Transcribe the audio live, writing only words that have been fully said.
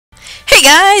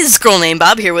Hey guys, Girl Named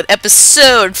Bob here with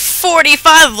episode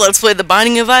 45 of Let's Play The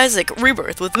Binding of Isaac,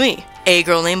 Rebirth with me, a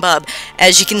Girl Named Bob.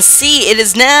 As you can see, it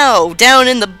is now down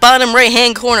in the bottom right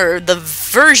hand corner, the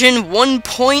version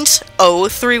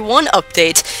 1.031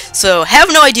 update. So,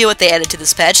 have no idea what they added to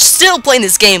this patch. Still playing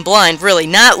this game blind, really,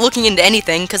 not looking into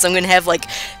anything, because I'm going to have like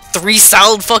 3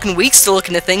 solid fucking weeks to look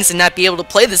into things and not be able to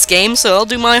play this game, so I'll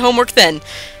do my homework then.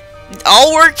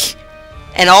 I'll work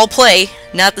and I'll play,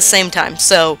 not at the same time.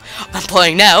 So, I'm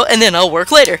playing now, and then I'll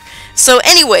work later. So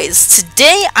anyways,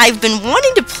 today I've been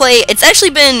wanting to play, it's actually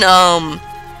been,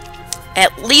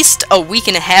 at least a week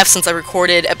and a half since I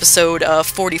recorded episode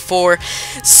 44.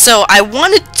 So I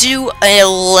want to do a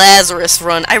Lazarus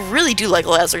run. I really do like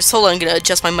Lazarus. Hold on, I'm going to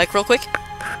adjust my mic real quick.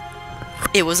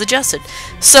 It was adjusted.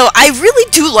 So I really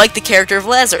do like the character of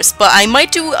Lazarus, but I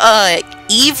might do a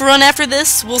Eve run after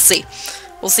this. We'll see.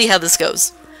 We'll see how this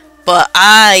goes. But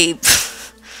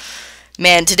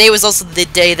man, today was also the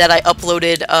day that I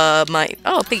uploaded my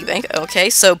piggy bank. Okay,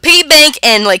 so piggy bank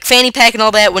and like fanny pack and all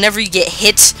that. Whenever you get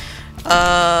hit,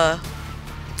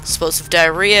 explosive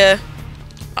diarrhea.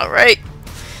 All right.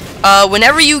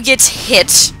 Whenever you get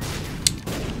hit,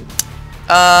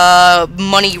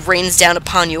 money rains down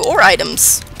upon you, or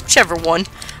items, whichever one.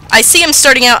 I see I'm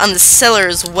starting out on the cellar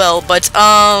as well, but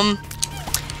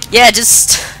yeah,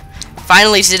 just.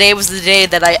 Finally, today was the day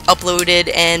that I uploaded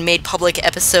and made public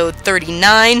episode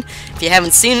 39. If you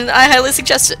haven't seen it, I highly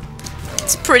suggest it.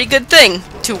 It's a pretty good thing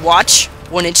to watch,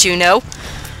 wouldn't you know?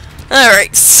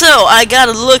 Alright, so I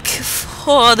gotta look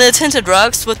for the tinted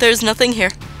rocks, but there's nothing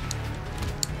here.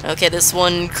 Okay, this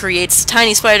one creates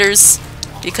tiny spiders,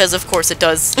 because of course it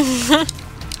does.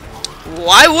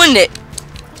 Why wouldn't it?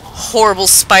 Horrible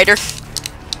spider.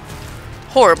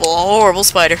 Horrible, horrible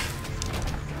spider.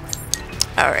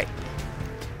 Alright.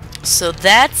 So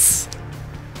that's,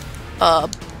 no,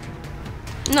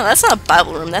 that's not a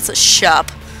Bible room, that's a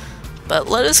shop. But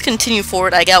let us continue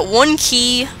forward. I got 1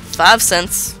 key, 5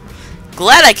 cents.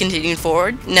 Glad I continued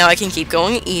forward. Now I can keep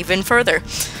going even further.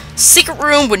 Secret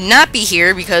room would not be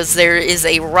here because there is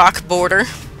a rock border.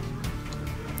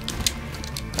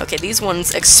 Okay, these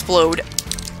ones explode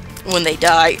when they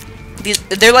die.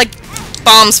 They're like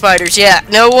bomb spiders, yeah.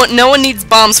 No one needs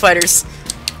bomb spiders.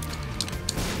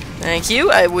 Thank you.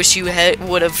 I wish you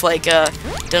would have, like, done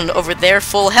it over there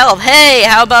full health. Hey,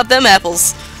 how about them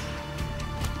apples?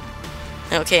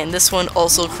 Okay, and this one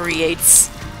also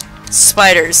creates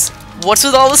spiders. What's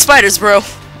with all the spiders, bro?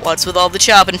 What's with all the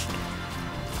chopping?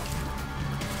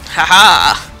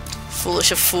 Haha.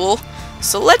 Foolish a fool.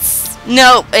 So let's...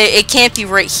 No, it can't be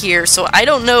right here, so I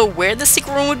don't know where the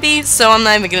secret room would be, so I'm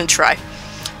not even gonna try.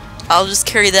 I'll just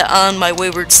carry that on my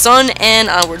wayward son, and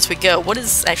onwards we go. What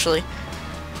is actually...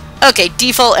 Okay,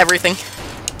 default everything.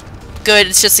 Good,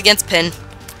 it's just against pin.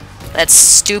 That's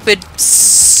stupid,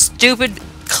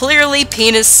 clearly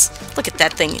penis. Look at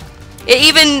that thing.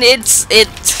 It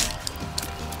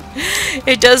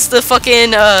does the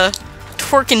fucking,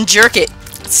 twerk and jerk it.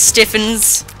 It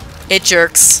stiffens, it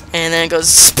jerks, and then it goes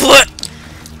split.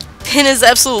 Pin is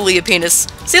absolutely a penis.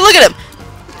 See, look at him!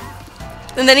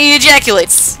 And then he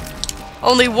ejaculates.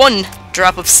 Only 1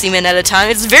 drop of semen at a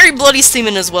time. It's very bloody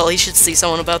semen as well. He should see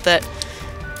someone about that.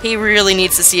 He really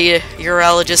needs to see a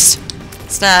urologist.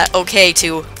 It's not okay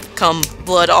to come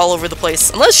blood all over the place.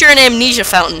 Unless you're an amnesia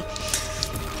fountain.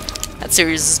 That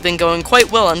series has been going quite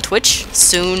well on Twitch.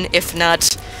 Soon, if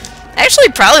not... Actually,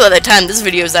 probably by the time this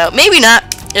video is out. Maybe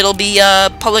not. It'll be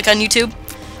public on YouTube.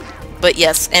 But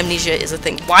yes, amnesia is a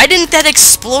thing. Why didn't that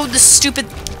explode the stupid...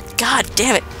 God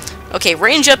damn it. Okay,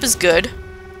 range up is good.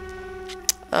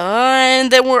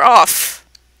 And then we're off.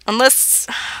 Unless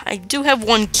I do have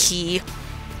 1 key.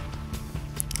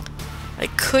 I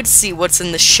could see what's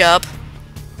in the shop.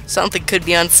 Something could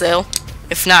be on sale.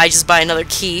 If not, I just buy another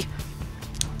key.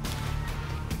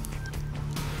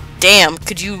 Damn,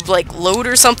 could you like load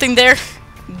or something there?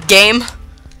 Game.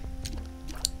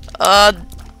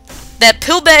 That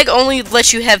pill bag only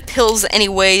lets you have pills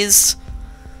anyways.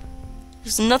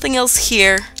 There's nothing else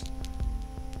here.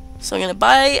 So I'm gonna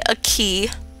buy a key,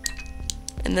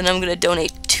 and then I'm gonna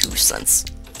donate 2 cents.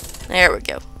 There we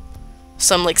go.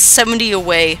 So I'm like 70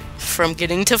 away from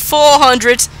getting to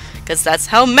 400, because that's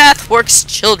how math works,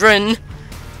 children.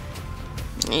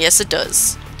 Yes, it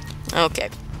does.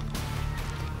 Okay.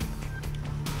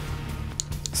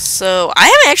 So I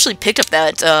haven't actually picked up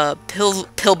that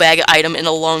pill bag item in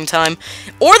a long time,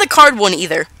 or the card one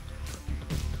either.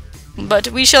 But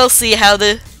we shall see how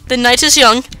the night is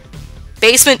young.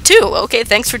 Basement 2. Okay,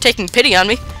 thanks for taking pity on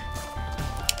me.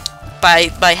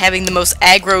 By having the most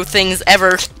aggro things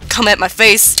ever come at my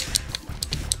face.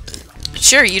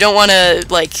 Sure, you don't want to,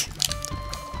 like,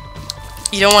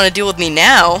 You don't want to deal with me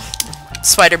now,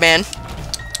 Spider-Man.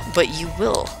 But you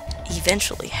will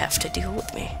eventually have to deal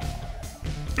with me.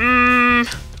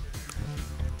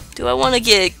 Do I want to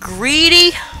get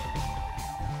greedy?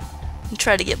 And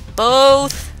try to get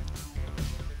both?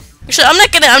 Actually,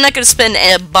 I'm not gonna spend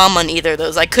a bomb on either of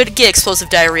those. I could get explosive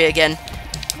diarrhea again,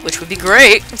 which would be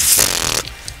great.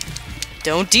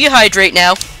 Don't dehydrate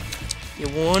now. You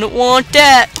wouldn't want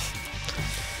that.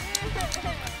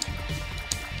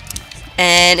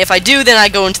 And if I do, then I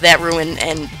go into that ruin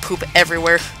and poop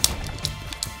everywhere.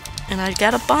 And I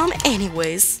got a bomb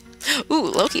anyways. Ooh,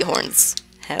 Loki horns.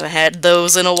 Haven't had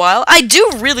those in a while. I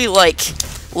do really like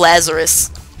Lazarus.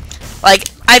 Like,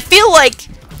 I feel like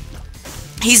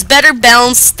he's better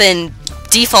balanced than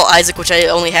default Isaac, which I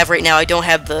only have right now. I don't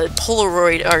have the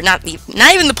Polaroid, or not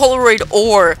even the Polaroid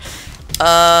or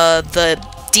the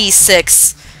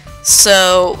D6.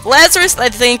 So, Lazarus, I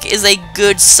think, is a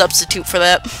good substitute for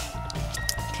that.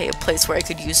 Okay, a place where I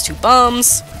could use 2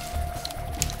 bombs.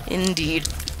 Indeed.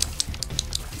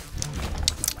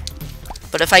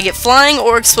 But if I get flying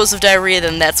or explosive diarrhea,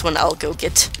 then that's when I'll go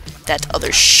get that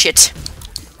other shit.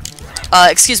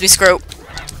 Excuse me, Scroat.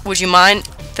 Would you mind?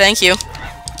 Thank you.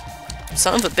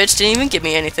 Son of a bitch didn't even give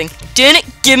me anything. Didn't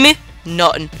give me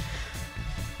nothing.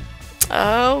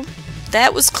 Oh,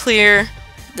 that was clear.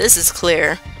 This is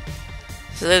clear.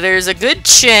 So there's a good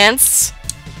chance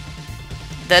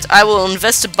that I will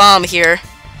invest a bomb here,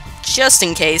 just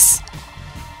in case.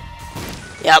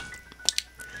 Yep.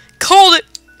 Called it!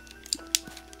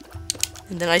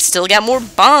 And then I still got more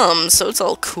bombs, so it's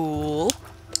all cool.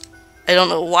 I don't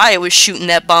know why I was shooting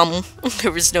that bomb.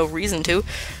 There was no reason to.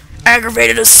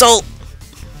 Aggravated assault!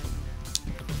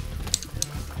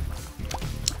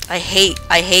 I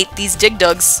hate these dig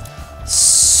dugs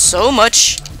so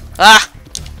much. Ah!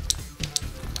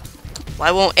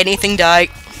 Why won't anything die?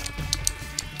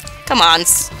 Come on.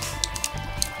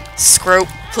 Scrope,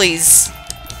 please.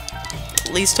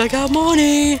 At least I got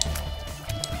money.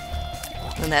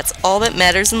 And that's all that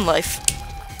matters in life.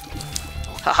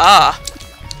 Haha.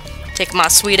 Take my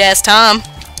sweet ass time.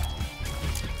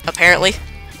 Apparently.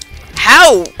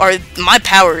 How are my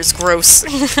powers gross?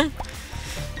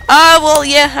 Well,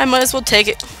 yeah, I might as well take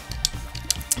it.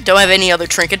 Don't have any other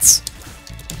trinkets.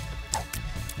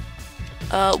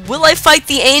 Will I fight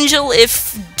the angel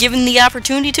if given the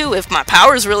opportunity to? If my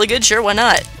power is really good, sure, why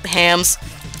not? Hams.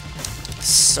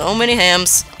 So many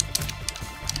hams.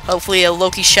 Hopefully a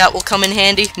Loki shot will come in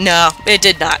handy. No, it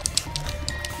did not.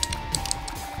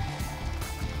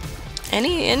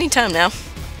 Any time now.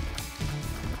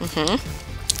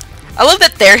 I love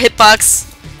that their hitbox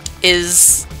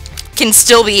can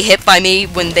still be hit by me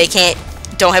when they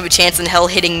don't have a chance in hell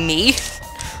hitting me.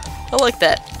 I like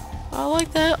that. I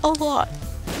like that a lot.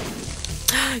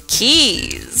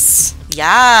 Keys.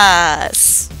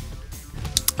 Yes.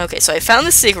 Okay, so I found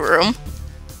the secret room.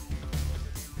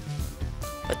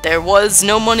 But there was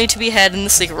no money to be had in the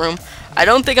secret room. I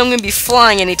don't think I'm going to be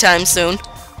flying anytime soon.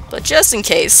 But just in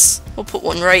case, we'll put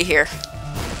one right here.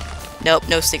 Nope,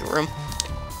 no secret room.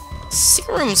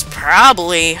 Secret room's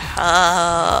probably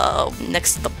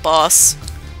next to the boss.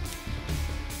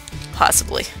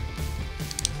 Possibly.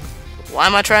 Why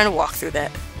am I trying to walk through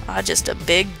that? Just a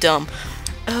big dumb.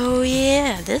 Oh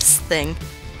yeah, this thing.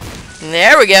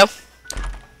 There we go.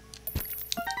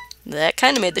 That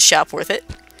kind of made the shop worth it.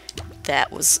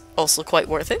 That was also quite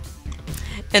worth it.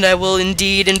 And I will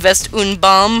indeed invest un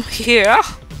bomb here.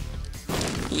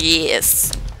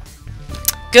 Yes.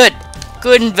 Good.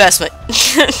 Good investment.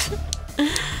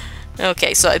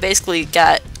 Okay, so I basically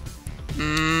got...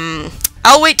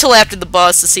 I'll wait till after the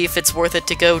boss to see if it's worth it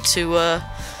to go to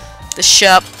the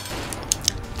shop.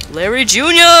 Larry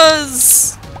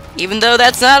Jr.'s! Even though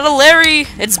that's not a Larry,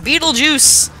 it's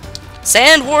Beetlejuice!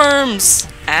 Sandworms!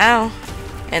 Ow.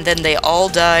 And then they all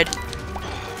died.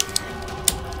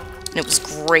 And it was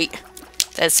great.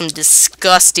 That's some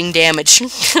disgusting damage.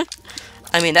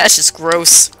 I mean, that's just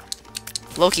gross.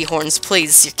 Loki horns,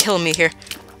 please. You're killing me here.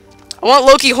 I want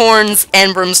Loki horns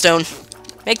and brimstone.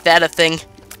 Make that a thing.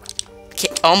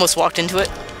 Almost walked into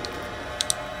it.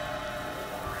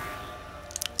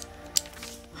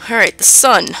 Alright, the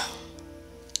sun.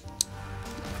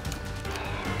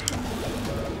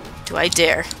 Do I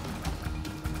dare?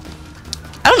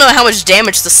 I don't know how much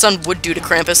damage the sun would do to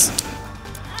Krampus.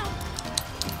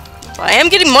 But I am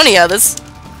getting money out of this.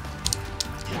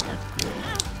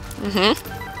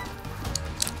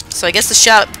 So I guess the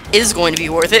shop is going to be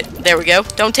worth it. There we go.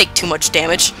 Don't take too much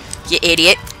damage, you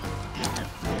idiot.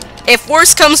 If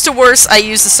worse comes to worse, I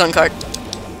use the sun card.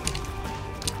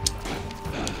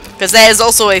 Because that is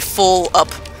also a full up.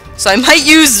 So I might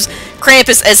use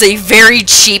Krampus as a very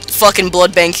cheap fucking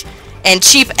blood bank. And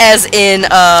cheap as in,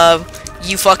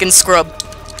 you fucking scrub.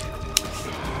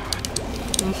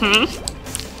 Well,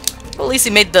 at least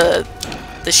he made the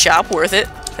shop worth it.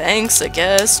 Thanks, I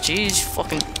guess. Jeez,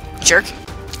 fucking jerk.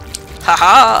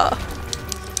 Haha.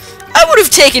 I would have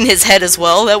taken his head as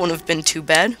well. That wouldn't have been too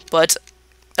bad. But,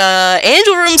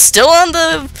 Angel Room's still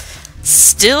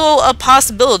a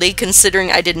possibility,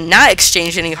 considering I did not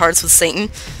exchange any hearts with Satan.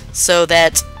 So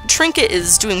that trinket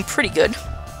is doing pretty good.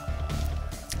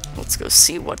 Let's go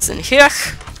see what's in here.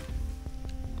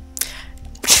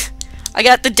 I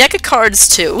got the deck of cards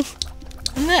too.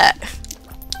 And that.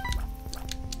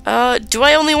 Do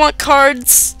I only want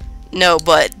cards? No,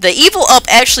 but the evil up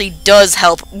actually does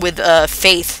help with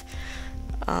faith.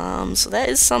 So that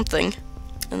is something.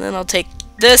 And then I'll take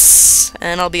this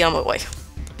and I'll be on my way.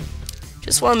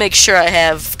 Just want to make sure I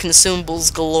have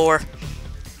consumables galore.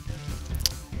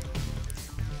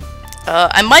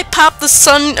 I might pop the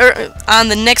sun on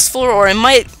the next floor, or I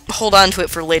might hold on to it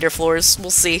for later floors. We'll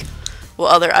see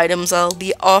what other items I'll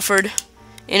be offered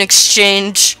in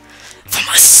exchange for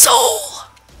my soul.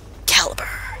 Caliber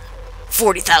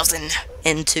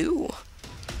 40,002.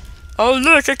 Oh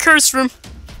look, a curse room.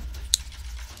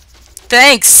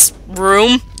 Thanks,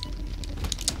 room.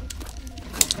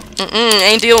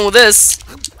 Ain't dealing with this.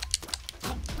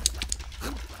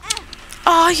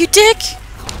 Aw, you dick!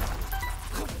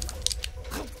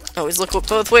 Always look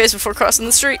both ways before crossing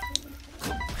the street.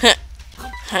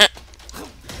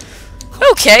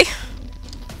 Okay.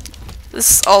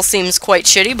 This all seems quite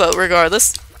shitty, but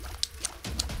regardless.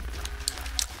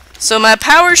 So my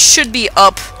power should be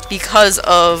up because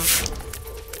of...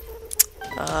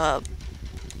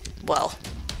 well...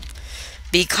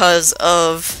 because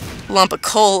of lump of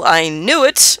coal. I knew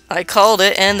it, I called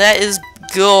it, and that is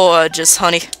gorgeous,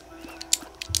 honey.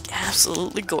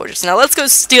 Absolutely gorgeous. Now let's go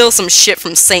steal some shit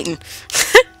from Satan.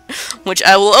 Which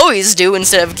I will always do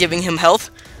instead of giving him health.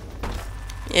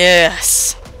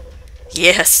 Yes.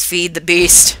 Yes, feed the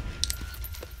beast.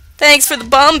 Thanks for the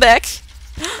bomb back.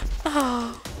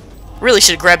 Oh. Really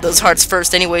should have grabbed those hearts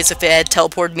first anyways if it had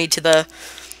teleported me to the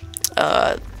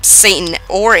Satan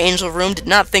or Angel room. Did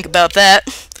not think about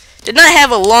that. Did not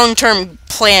have a long-term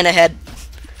plan ahead.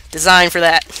 Designed for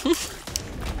that.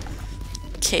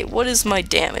 Okay, what is my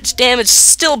damage? Damage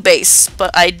still base, but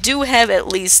I do have at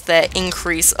least that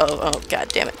increase of... oh, god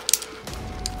damn it.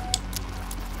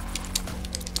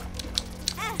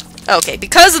 Okay,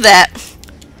 because of that,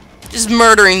 just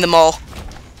murdering them all.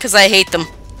 Because I hate them.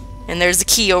 And there's a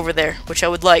key over there, which I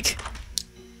would like.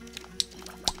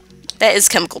 That is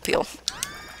chemical peel.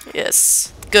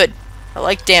 Yes. Good. I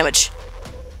like damage.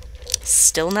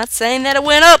 Still not saying that it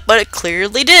went up, but it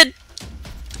clearly did.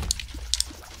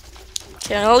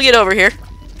 Okay, I'll get over here.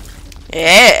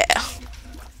 Yeah.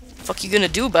 Fuck you gonna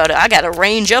do about it? I gotta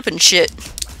range up and shit.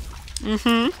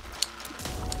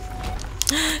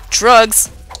 Drugs.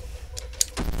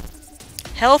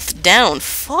 Health down.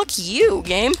 Fuck you,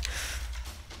 game.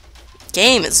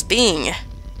 Game is being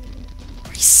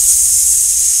stupid.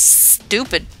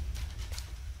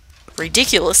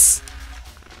 Ridiculous.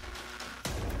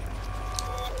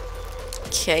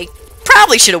 Okay.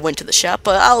 Probably should have went to the shop,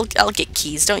 but I'll get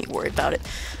keys. Don't you worry about it.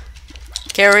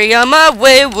 Carry on my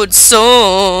wayward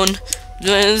son.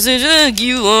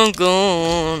 You are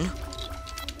gone.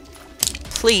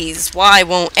 Please, why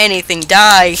won't anything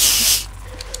die?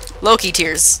 Loki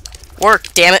tears.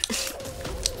 Work, damn it.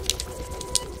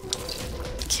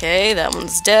 Okay, that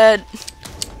one's dead.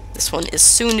 This one is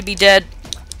soon to be dead.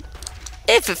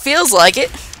 If it feels like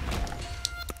it.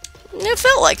 It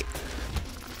felt like it.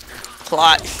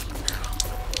 Plot.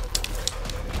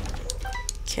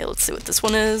 Okay, let's see what this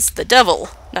one is. The devil.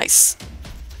 Nice.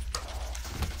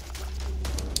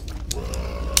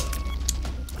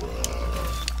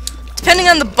 Depending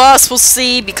on the boss, we'll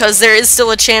see, because there is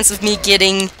still a chance of me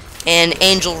getting an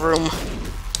angel room.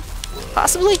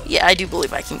 Possibly? Yeah, I do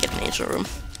believe I can get an angel room.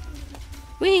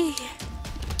 Whee!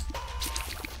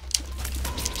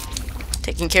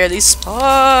 Taking care of these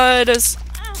spiders.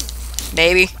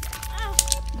 Maybe.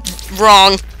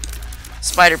 Wrong.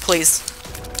 Spider, please.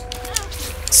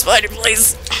 Spider,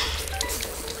 please.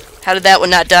 How did that one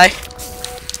not die?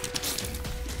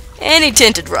 Any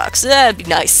tinted rocks. That'd be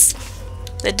nice.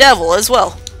 The devil as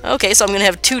well. Okay, so I'm gonna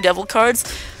have 2 devil cards.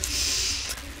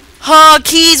 Oh,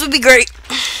 keys would be great.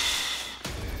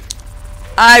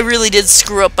 I really did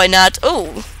screw up by not...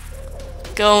 oh.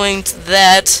 Going to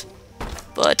that.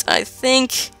 But I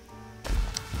think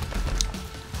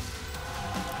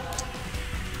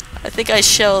I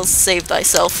shall save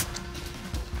thyself.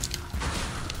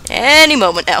 Any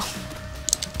moment now.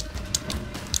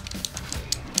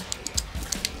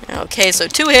 Okay, so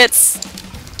 2 hits.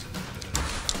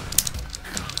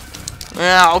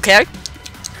 Okay.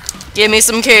 Give me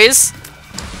some keys.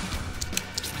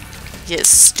 You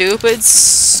stupid,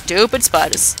 stupid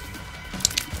spiders.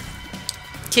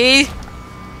 Key.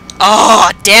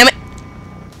 Oh, damn it.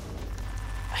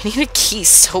 I need a key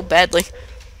so badly.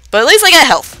 But at least I got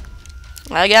health.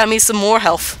 I got me some more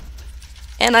health.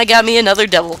 And I got me another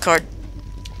devil card.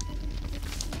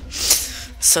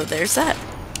 So there's that.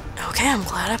 Okay, I'm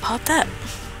glad I popped that.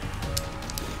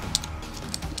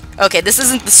 Okay, this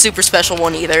isn't the super special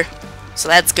one either. So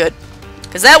that's good.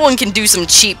 Because that one can do some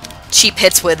cheap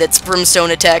hits with its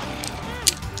brimstone attack.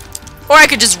 Or I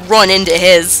could just run into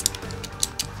his.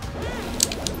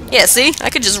 Yeah, see? I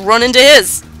could just run into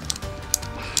his.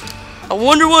 I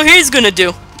wonder what he's gonna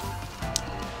do.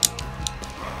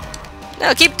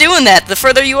 No, keep doing that. The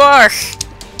further you are,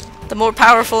 the more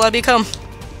powerful I become.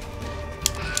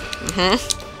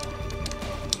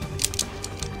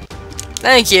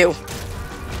 Thank you.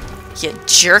 You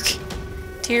jerk.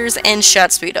 Tears and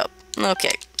shot speed up.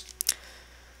 Okay.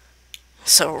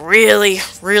 So really,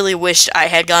 really wished I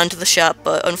had gone to the shop,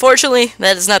 but unfortunately,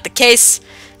 that is not the case.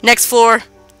 Next floor,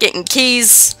 getting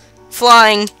keys,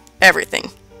 flying,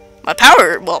 everything. My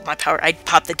power, I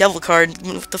popped the devil card.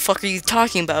 What the fuck are you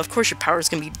talking about? Of course your power's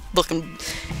gonna be looking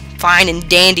fine and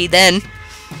dandy then.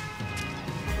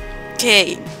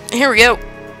 Okay, here we go.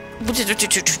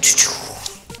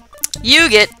 You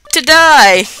get to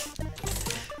die!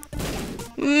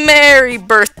 Merry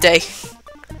birthday.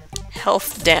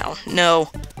 Health down. No.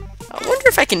 I wonder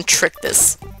if I can trick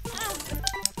this.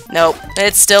 Nope,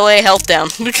 it's still a health down.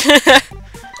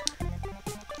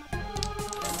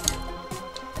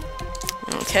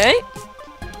 Okay.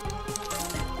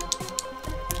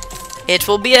 It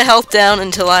will be a health down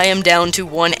until I am down to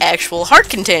 1 actual heart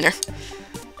container.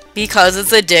 Because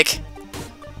it's a dick.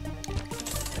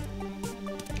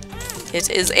 It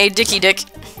is a dicky dick.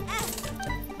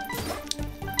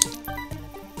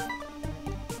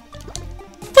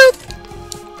 Boop!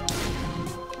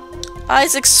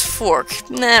 Isaac's fork.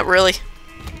 Not really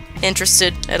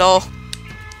interested at all.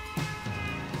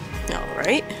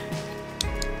 Alright.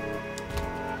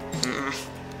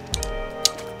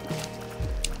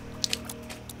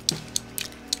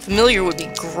 Familiar would be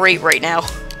great right now.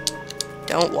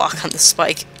 Don't walk on the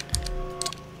spike.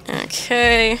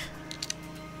 Okay.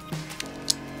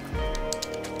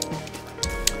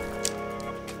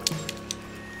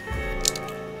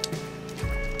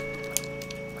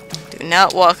 Do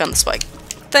not walk on the spike.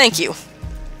 Thank you.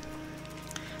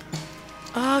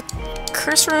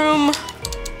 Curse room.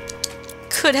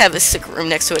 Could have a secret room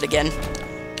next to it again.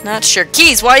 Not sure.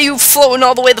 Keys, why are you floating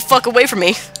all the way the fuck away from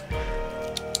me?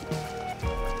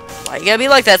 Why you gotta be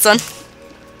like that, son?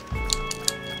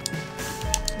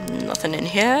 Nothing in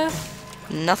here.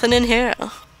 Nothing in here.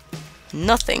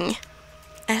 Nothing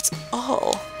at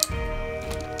all.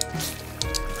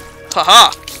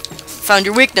 Haha! Found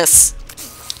your weakness.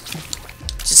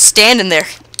 Just standing there.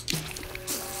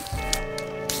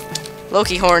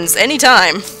 Loki horns,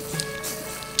 anytime.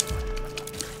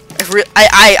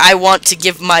 I want to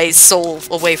give my soul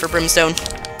away for brimstone.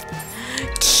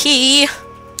 Key.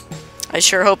 I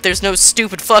sure hope there's no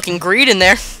stupid fucking greed in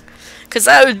there. Because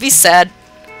I would be sad.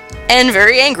 And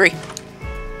very angry.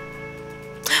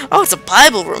 Oh, it's a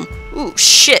Bible room. Ooh,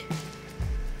 shit.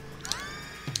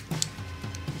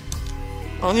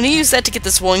 Well, I'm gonna use that to get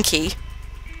this 1 key.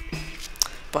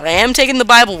 But I am taking the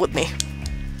Bible with me.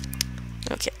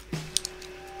 Okay.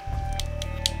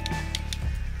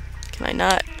 Can I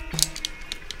not?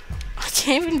 I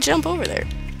can't even jump over there.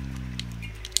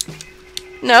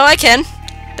 No, I can.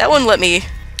 That wouldn't let me.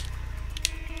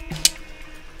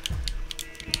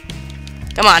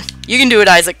 Come on. You can do it,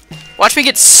 Isaac. Watch me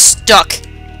get stuck.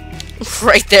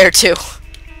 Right there, too.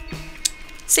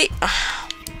 See?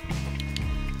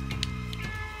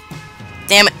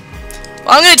 Damn it.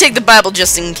 Well, I'm gonna take the Bible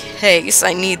just in case.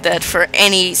 I need that for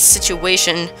any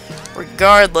situation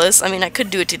regardless. I mean, I could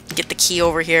do it to get the key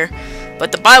over here.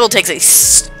 But the Bible takes a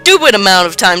stupid amount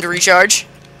of time to recharge.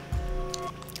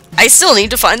 I still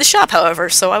need to find the shop, however,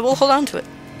 so I will hold on to it.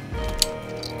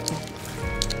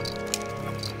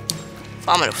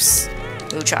 Vámonos.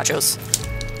 Muchachos.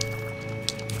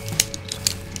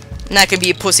 I'm not gonna be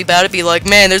a pussy about it, be like,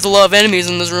 man, there's a lot of enemies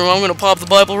in this room, I'm gonna pop the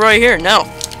Bible right here.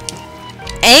 No.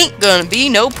 Ain't gonna be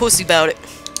no pussy about it.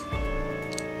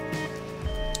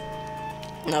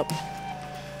 Nope.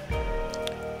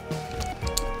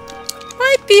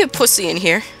 Might be a pussy in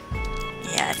here.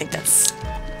 Yeah, I think that's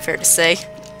fair to say.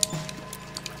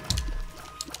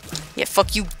 Yeah,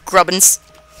 fuck you, grubbins.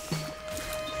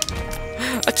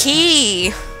 A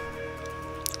key!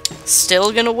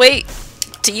 Still gonna wait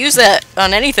to use that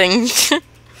on anything.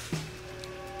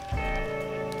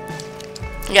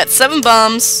 I got 7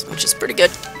 bombs, which is pretty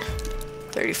good.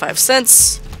 35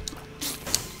 cents.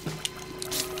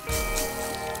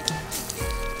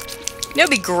 You know, it'd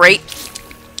be great.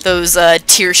 Those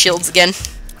tier shields again.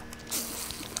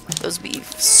 Those would be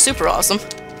super awesome.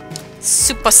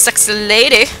 Super sexy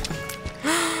lady.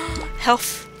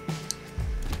 Health.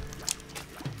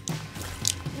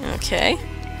 Okay.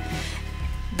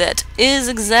 That is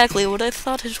exactly what I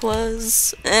thought it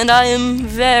was. And I am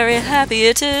very happy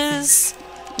it is.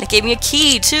 It gave me a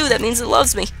key, too. That means it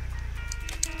loves me.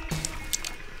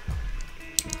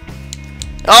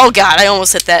 Oh god, I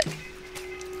almost hit that.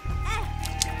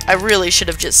 I really should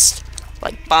have just,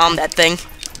 like, bombed that thing.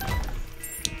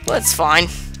 Well, that's fine.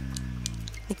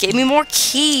 It gave me more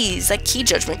keys. That key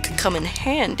judgment could come in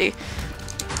handy.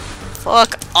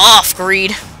 Fuck off,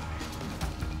 greed.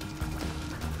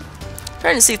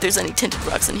 Trying to see if there's any tinted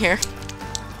rocks in here.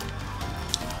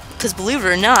 Because believe it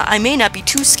or not, I may not be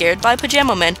too scared by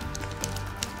pajama men.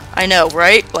 I know,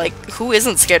 right? Like, who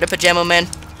isn't scared of pajama men?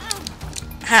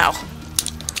 How?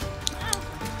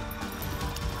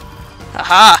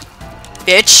 Haha!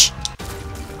 Bitch!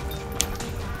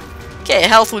 Okay,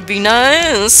 health would be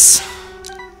nice.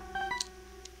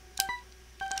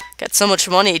 Got so much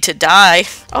money to die.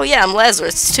 Oh yeah, I'm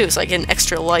Lazarus too, so I get an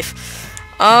extra life.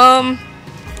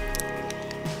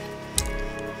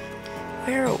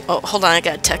 Where? Oh, hold on, I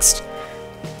got a text.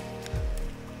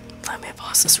 Let me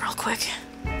pause this real quick.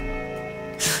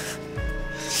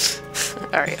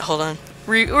 Alright, hold on.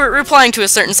 We're replying to a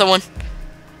certain someone.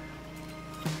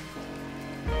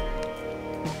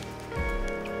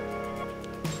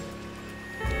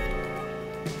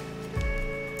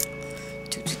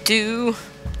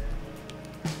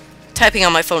 Typing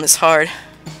on my phone is hard.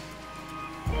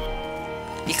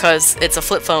 Because it's a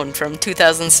flip phone from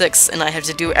 2006 and I have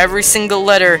to do every single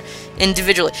letter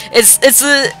individually. It's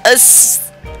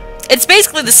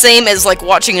basically the same as like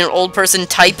watching an old person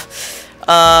type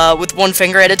with one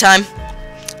finger at a time.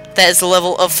 That is the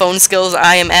level of phone skills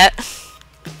I am at.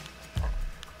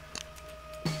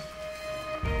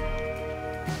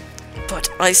 But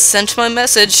I sent my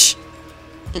message.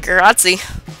 Grazie.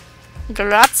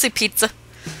 Grazie pizza.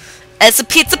 It's a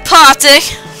pizza party.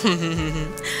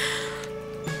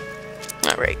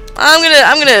 Alright.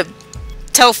 I'm gonna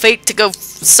tell fate to go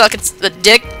suck its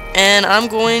dick, and I'm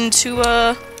going to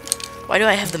why do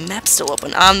I have the map still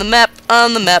open? On the map,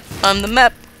 on the map, on the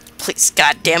map. Please,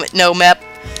 god damn it, no map.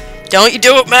 Don't you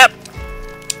do it, map!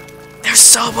 There's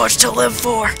so much to live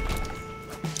for.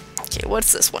 Okay,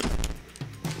 what's this one?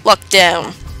 Luck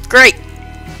down. Great.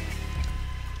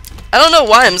 I don't know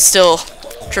why I'm still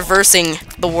traversing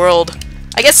the world.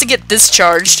 I guess to get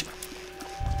discharged.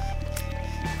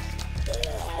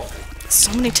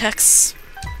 So many texts.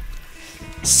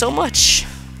 So much.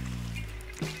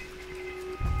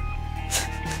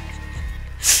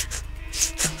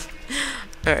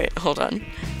 Alright, hold on.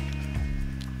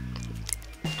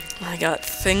 I got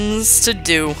things to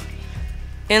do.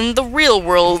 In the real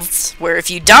world, where if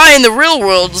you die in the real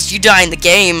world, you die in the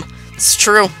game. It's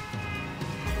true.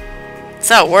 That's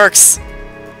how it works.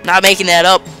 Not making that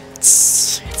up.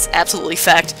 It's absolutely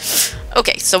fact.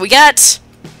 Okay, so we got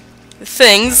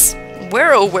things.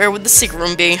 Where, oh, where would the secret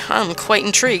room be? I'm quite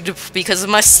intrigued because of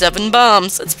my 7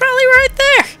 bombs. It's probably right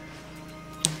there.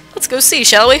 Let's go see,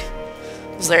 shall we?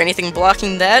 Is there anything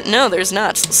blocking that? No, there's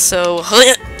not. So,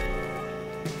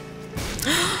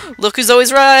 look who's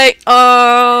always right.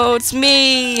 Oh, it's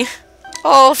me.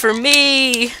 All for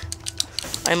me.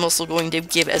 I'm also going to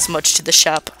give as much to the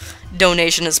shop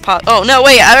donation as possible. Oh, no,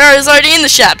 wait, I was already in the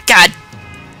shop. God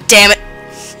damn it.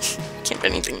 Can't get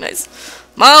anything nice.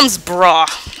 Mom's bra.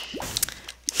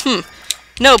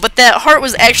 No, but that heart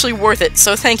was actually worth it,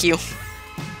 so thank you.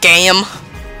 Gam.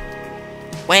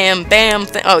 Wham, bam.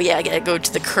 Oh, yeah, I gotta go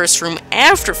to the curse room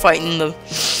after fighting the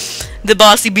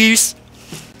bossy boss.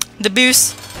 The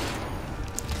boss.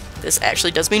 This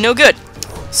actually does me no good,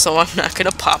 so I'm not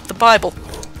gonna pop the Bible.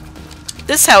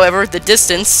 This, however, the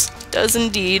distance, does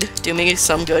indeed do me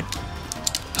some good.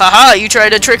 Haha, you tried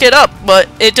to trick it up, but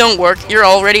it don't work. You're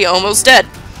already almost dead.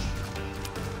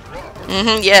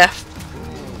 Yeah.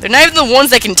 They're not even the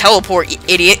ones that can teleport, you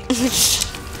idiot.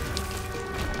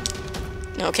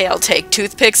 Okay, I'll take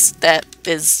toothpicks. That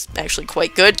is actually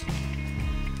quite good.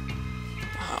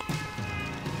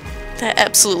 That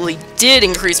absolutely did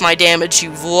increase my damage, you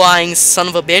lying son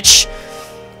of a bitch.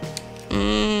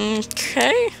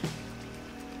 Okay.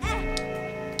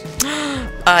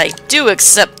 I do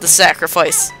accept the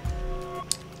sacrifice.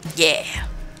 Yeah.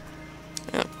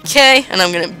 Okay, and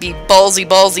I'm gonna be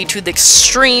ballsy to the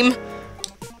extreme.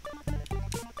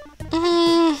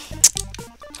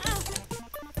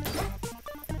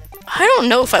 I don't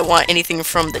know if I want anything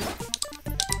from the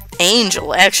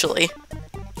angel, actually.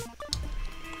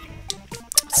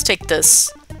 Let's take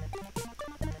this.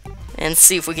 And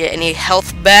see if we get any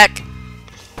health back.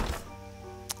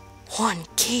 1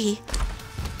 key?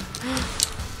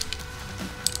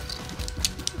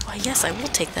 Why, yes, I will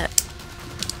take that.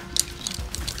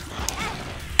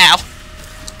 Ow.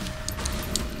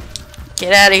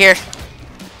 Get out of here.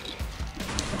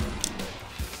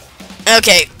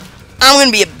 Okay. I'm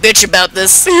gonna be a bitch about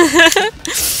this.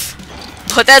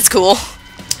 But that's cool.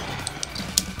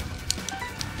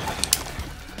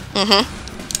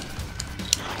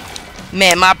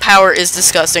 Man, my power is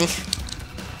disgusting.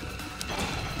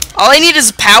 All I need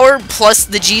is power plus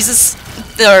the Jesus,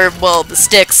 or, well, the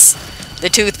sticks, the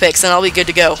toothpicks, and I'll be good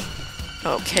to go.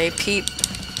 Okay, Pete.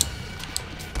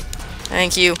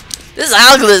 Thank you. This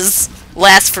algorithm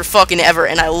lasts for fucking ever,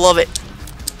 and I love it.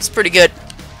 It's pretty good.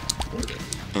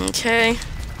 Okay.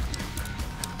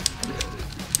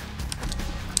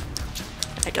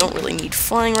 I don't really need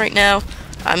flying right now.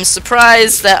 I'm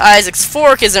surprised that Isaac's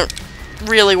fork isn't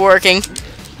really working.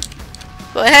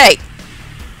 But hey!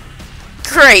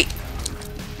 Great!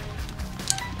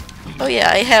 Oh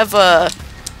yeah, I have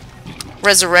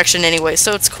resurrection anyway,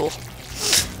 so it's cool.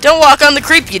 Don't walk on the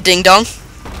creep, you ding-dong!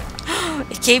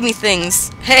 It gave me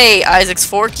things. Hey, Isaac's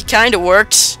fork, you kinda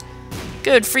worked.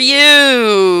 Good for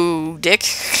you, dick.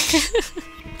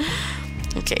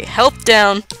 Okay, health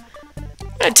down.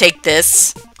 I'm gonna take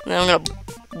this. And I'm gonna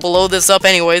blow this up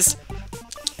anyways.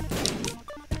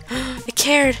 It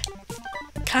cared.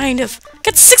 Kind of.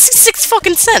 Got 66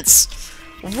 fucking cents.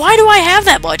 Why do I have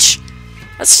that much?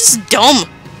 That's just dumb.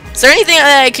 Is there anything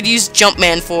that I could use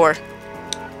Jumpman for?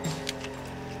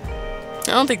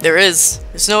 I don't think there is.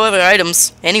 There's no other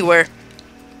items anywhere.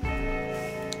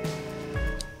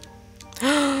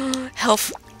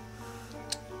 Health.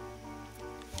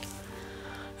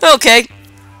 Okay.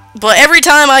 But every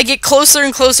time I get closer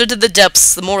and closer to the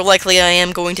depths, the more likely I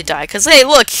am going to die. Because, hey,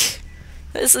 look!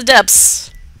 There's the depths.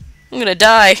 I'm gonna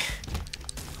die.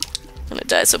 I'm gonna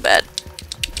die so bad.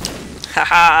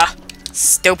 Haha.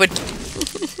 Stupid.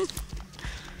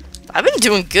 I've been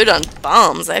doing good on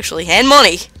bombs, actually. And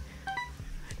money.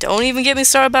 Don't even get me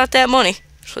started about that money.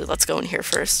 Actually, let's go in here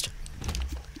first.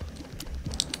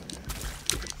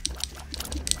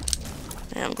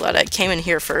 Yeah, I'm glad I came in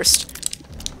here first.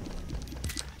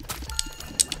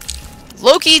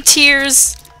 Loki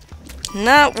tears,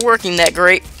 not working that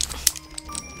great.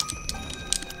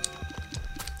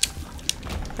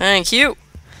 Thank you.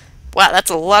 Wow,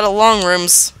 that's a lot of long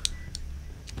rooms.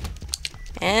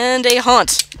 And a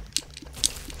haunt.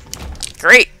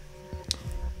 Great.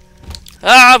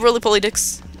 Ah, roly-poly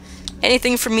dicks.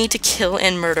 Anything for me to kill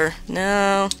and murder.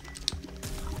 No.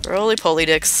 Roly-poly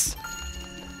dicks.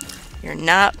 You're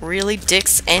not really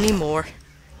dicks anymore.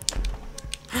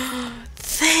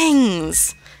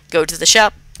 Things! Go to the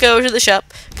shop, go to the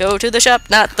shop, go to the shop,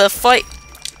 not the fight.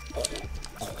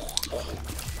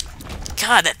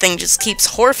 God, that thing just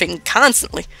keeps horfing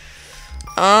constantly.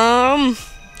 Well,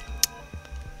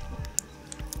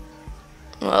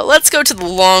 let's go to the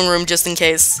long room just in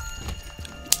case.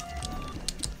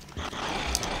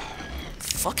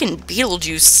 Fucking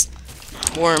Beetlejuice.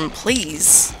 Worm,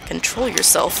 please. Control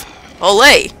yourself.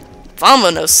 Ole!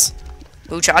 Vamonos.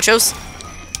 Muchachos.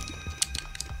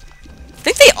 I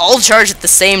think they all charge at the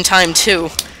same time, too.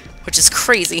 Which is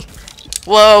crazy.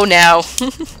 Whoa, now.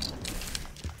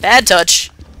 Bad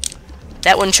touch.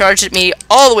 That one charged at me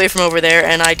all the way from over there,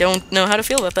 and I don't know how to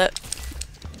feel about that.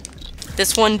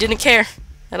 This one didn't care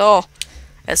at all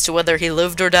as to whether he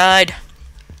lived or died.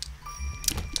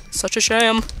 Such a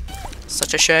shame.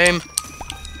 Such a shame.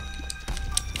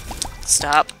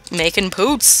 Stop making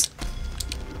poots.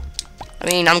 I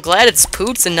mean, I'm glad it's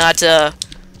poots and not,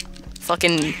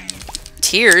 fucking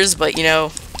tears, but, you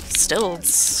know, still,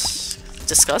 it's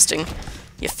disgusting.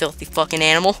 You filthy fucking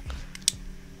animal.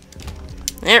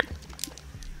 There.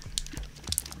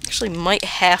 Actually, might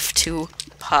have to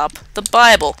pop the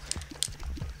Bible.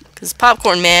 Because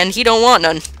Popcorn Man, he don't want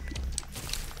none.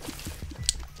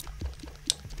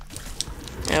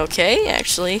 Okay,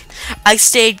 actually, I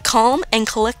stayed calm and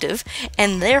collective,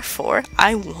 and therefore,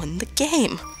 I won the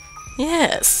game.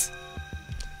 Yes.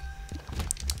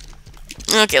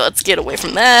 Okay, let's get away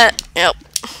from that. Yep.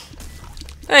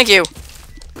 Thank you.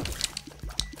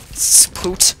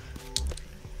 Spoot.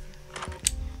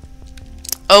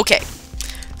 Okay.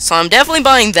 So I'm definitely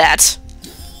buying that.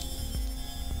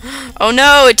 Oh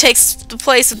no, it takes the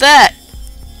place of that.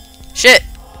 Shit.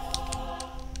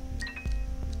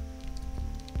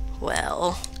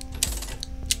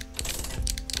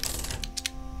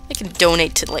 can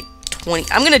donate to like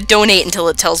 20. I'm gonna donate until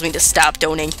it tells me to stop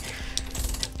donating.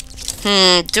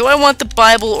 Do I want the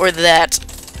Bible or that?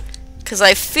 Because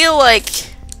I feel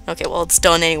like... Okay, well, it's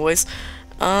done anyways.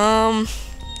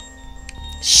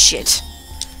 Shit.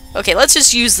 Okay, let's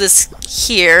just use this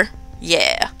here.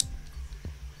 Yeah.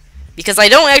 Because I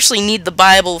don't actually need the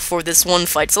Bible for this one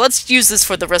fight, so let's use this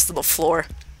for the rest of the floor.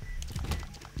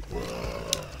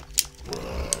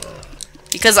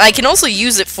 Because I can also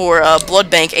use it for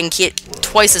blood bank and get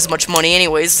twice as much money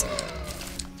anyways.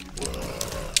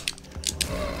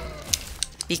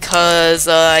 Because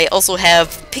I also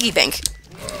have piggy bank.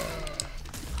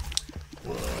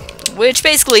 Which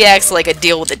basically acts like a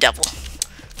deal with the devil.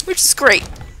 Which is great.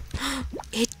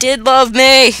 It did love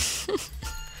me!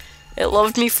 It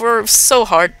loved me for so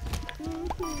hard.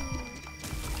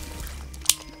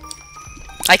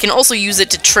 I can also use it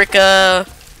to trick the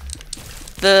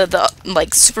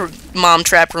like super mom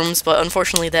trap rooms, but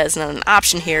unfortunately that is not an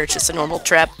option here, it's just a normal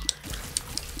trap.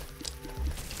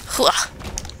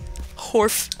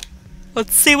 Horf.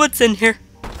 Let's see what's in here.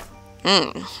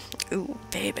 Ooh,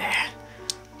 baby.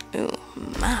 Ooh,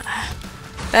 my.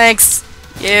 Thanks.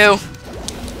 You.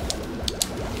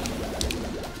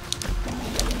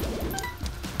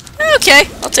 Okay,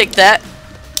 I'll take that.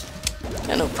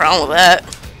 Got no problem with that.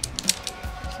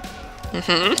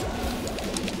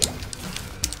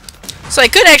 So I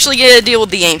could actually get a deal with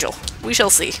the angel. We shall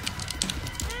see.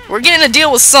 We're getting a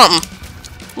deal with something.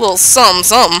 A little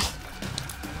something.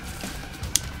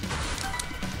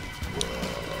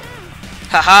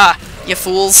 Haha, you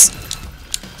fools.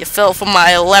 You fell for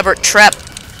my elaborate trap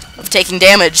of taking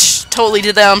damage. Totally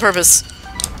did that on purpose.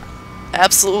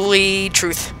 Absolutely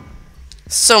truth.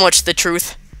 So much the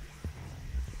truth.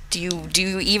 Do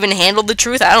you even handle the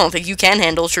truth? I don't think you can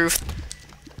handle truth.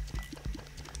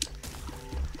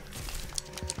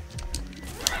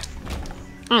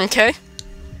 Okay.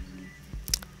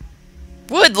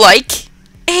 Would like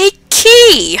a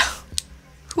key!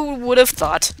 Who would have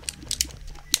thought?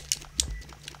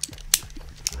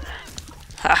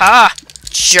 Haha!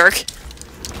 Jerk!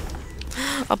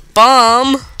 A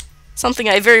bomb! Something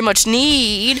I very much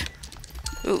need.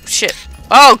 Ooh, shit.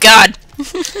 Oh, God!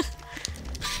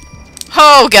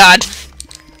 Oh, God!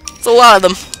 It's a lot of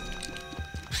them.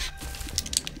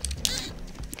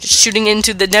 Just shooting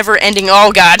into the never-ending...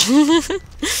 Oh, God!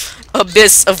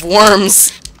 Abyss of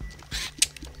worms.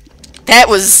 That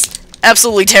was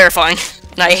absolutely terrifying.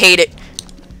 And I hate it.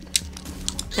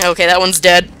 Okay, that one's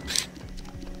dead.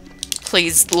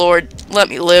 Please, Lord, let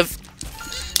me live.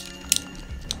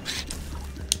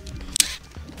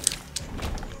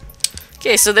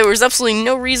 Okay, so there was absolutely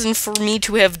no reason for me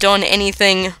to have done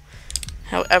anything.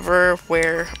 However,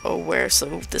 where? Oh, where?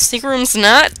 So the secret room's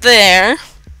not there.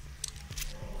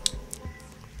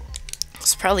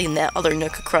 It's probably in that other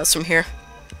nook across from here.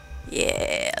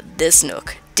 Yeah, this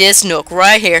nook. This nook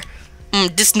right here.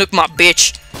 This nook my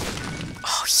bitch.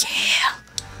 Oh, yeah.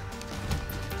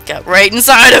 Got right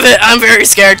inside of it. I'm very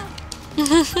scared.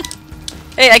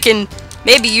 Hey, I can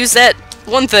maybe use that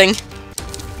one thing.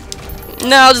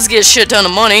 No, I'll just get a shit ton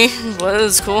of money. Well, that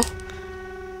is cool.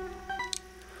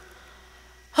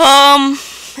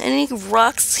 Any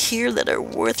rocks here that are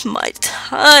worth my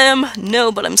time?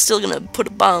 No, but I'm still gonna put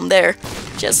a bomb there,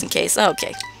 just in case.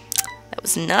 Okay. That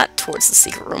was not towards the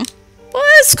secret room. Well,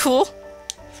 that's cool.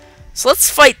 So let's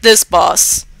fight this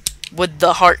boss with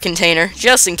the heart container,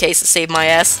 just in case it saved my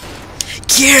ass.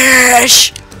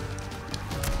 Gish!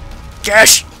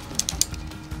 Gish!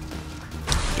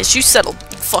 Guess you settled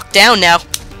the fuck down now.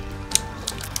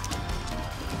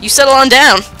 You settle on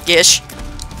down, Gish.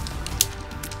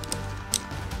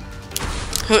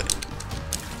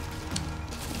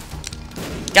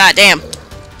 God damn.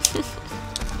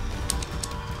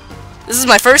 This is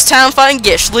my first time fighting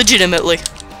Gish, legitimately.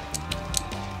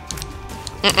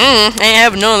 Ain't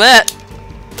having none of that.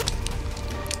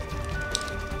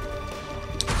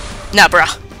 Nah,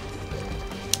 bruh.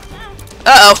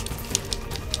 Uh-oh.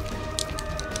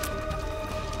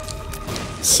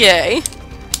 Okay.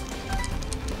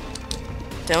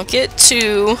 Don't get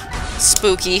too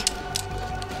spooky.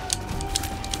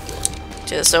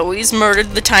 Just always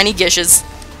murdered the tiny Gishes.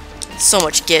 So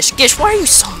much Gish. Gish, why are you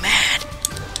so mad?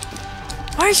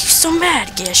 Why are you so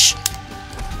mad, Gish?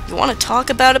 You want to talk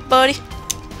about it, buddy?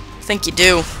 I think you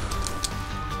do.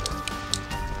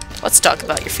 Let's talk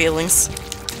about your feelings.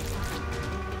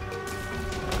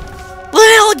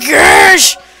 Little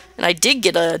Gish! And I did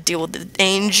get a deal with the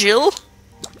angel.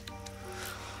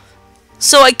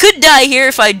 So I could die here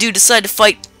if I do decide to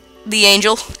fight the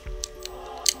angel.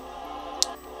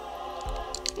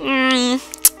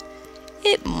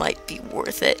 It might be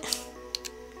worth it.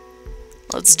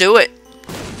 Let's do it.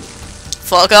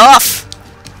 Fuck off.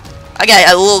 I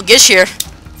got a little gish here.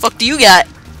 Fuck do you got?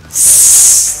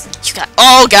 You got...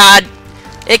 Oh, God.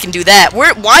 It can do that.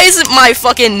 Why isn't my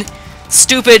fucking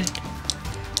stupid...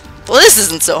 Well, this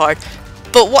isn't so hard.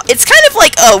 But it's kind of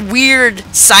like a weird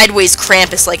sideways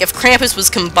Krampus. Like if Krampus was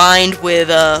combined with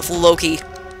Loki.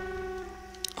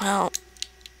 Well...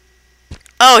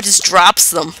 Oh, it just drops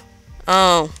them.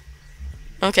 Oh.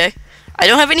 Okay. I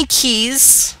don't have any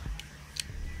keys.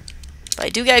 But I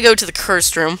do gotta go to the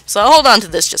cursed room. So I'll hold on to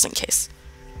this just in case.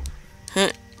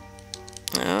 Huh.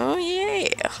 Oh,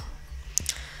 yeah.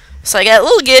 So I got a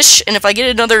little gish, and if I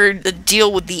get another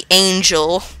deal with the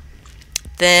angel,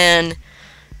 then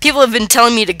people have been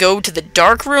telling me to go to the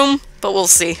dark room, but we'll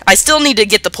see. I still need to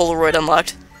get the Polaroid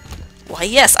unlocked. Why,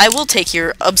 yes, I will take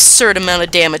your absurd amount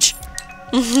of damage.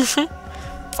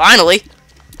 Finally.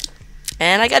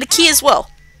 And I got a key as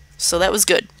well. So that was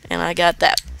good. And I got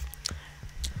that.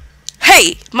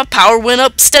 Hey! My power went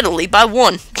up steadily by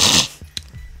 1.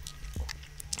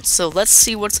 So let's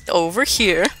see what's over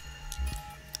here.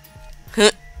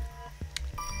 Huh.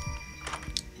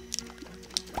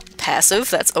 Passive,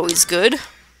 that's always good.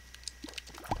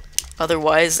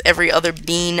 Otherwise, every other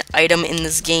bean item in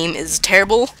this game is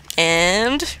terrible.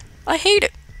 And I hate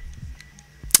it.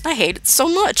 I hate it so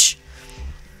much.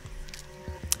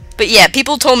 But yeah,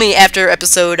 people told me after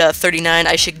episode 39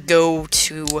 I should go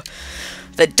to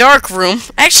the dark room.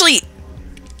 Actually,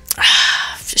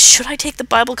 should I take the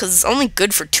Bible? Because it's only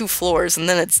good for 2 floors, and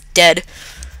then it's dead.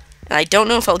 And I don't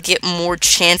know if I'll get more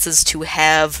chances to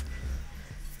have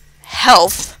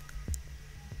health.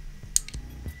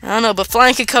 I don't know, but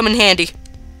flying could come in handy.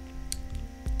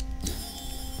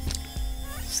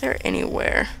 Is there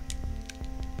anywhere?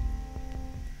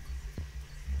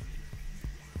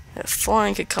 That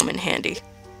flying could come in handy.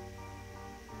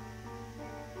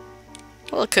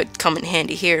 Well, it could come in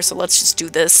handy here, so let's just do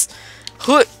this.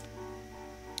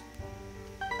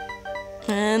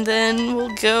 And then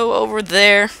we'll go over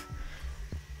there.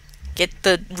 Get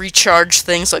the recharge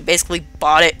thing, so I basically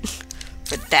bought it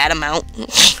for that amount.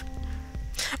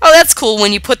 Oh, that's cool.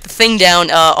 When you put the thing down,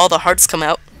 all the hearts come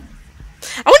out.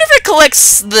 I wonder if it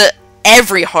collects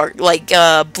every heart, like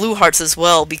blue hearts as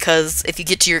well, because if you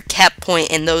get to your cap point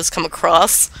and those come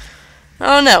across, I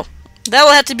don't know. That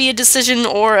will have to be a decision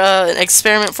or an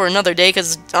experiment for another day,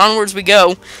 because onwards we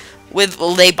go with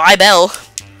Lay By Bell.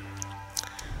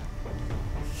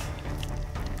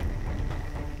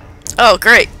 Oh,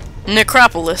 great.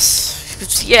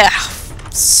 Necropolis. Yeah.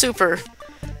 Super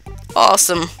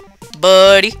awesome,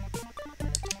 buddy.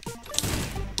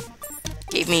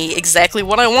 Gave me exactly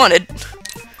what I wanted.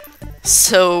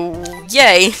 So,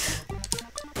 yay.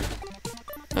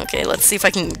 Okay, let's see if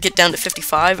I can get down to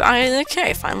 55.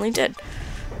 Okay, finally did.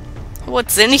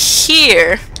 What's in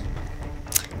here?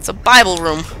 It's a Bible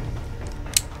room.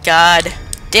 God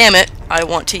damn it. I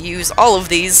want to use all of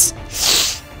these.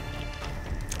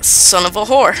 Son of a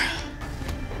whore.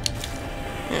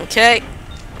 Okay.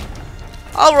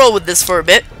 I'll roll with this for a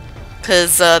bit,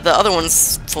 because the other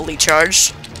one's fully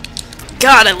charged.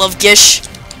 God, I love Gish.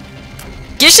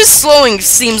 Gish's slowing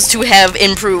seems to have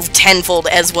improved tenfold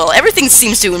as well. Everything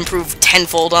seems to improve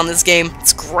tenfold on this game.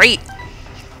 It's great.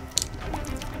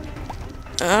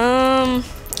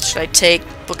 Should I take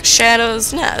Book of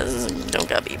Shadows? Nah, don't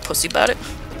gotta be a pussy about it.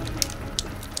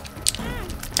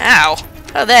 Ow.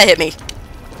 How'd that hit me?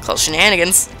 Call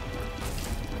shenanigans.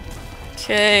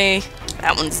 Okay.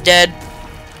 That one's dead.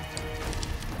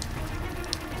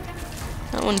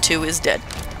 That one too is dead.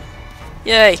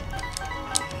 Yay.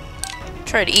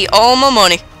 Try to eat all my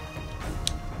money.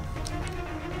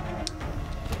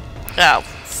 Oh,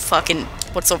 fucking...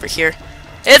 What's over here?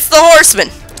 It's the horseman!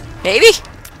 Maybe?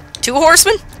 2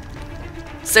 horsemen?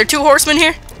 Is there 2 horsemen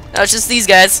here? No, it's just these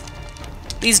guys.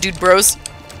 These dude bros.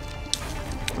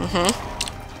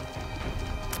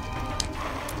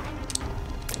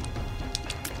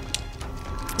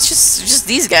 It's just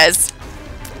these guys.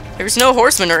 There's no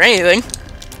horsemen or anything.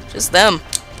 Just them.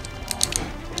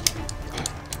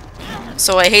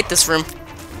 So I hate this room.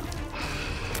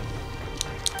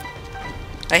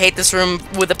 I hate this room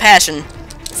with a passion.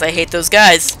 Because I hate those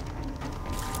guys.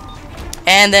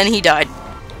 And then he died.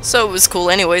 So it was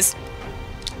cool anyways.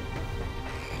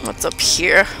 What's up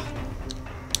here?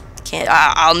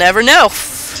 I'll never know.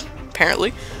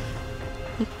 Apparently.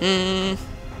 That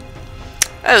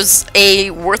was a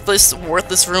worthless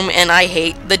room, and I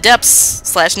hate the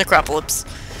depths / necropolis.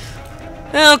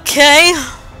 Okay.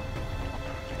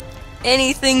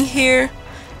 Anything here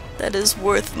that is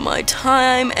worth my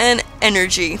time and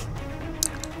energy?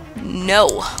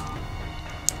 No.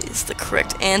 Is the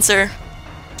correct answer,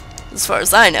 as far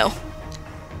as I know.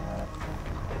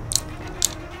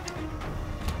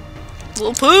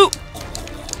 Little poop.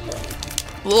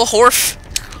 Little horf.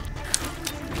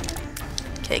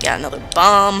 Okay, got another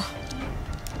bomb.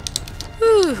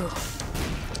 Whew.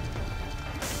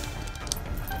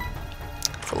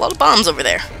 A lot of bombs over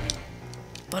there.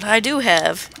 But I do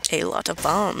have a lot of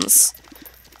bombs.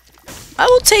 I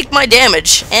will take my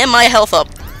damage and my health up.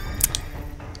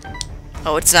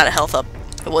 Oh, it's not a health up.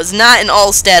 It was not an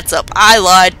all stats up. I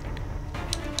lied.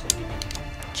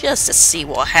 Just to see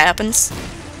what happens.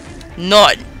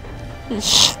 None.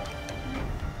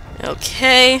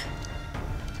 Okay.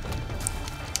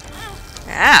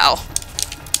 Ow.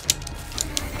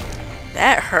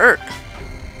 That hurt.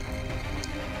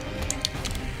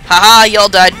 Haha, y'all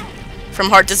died from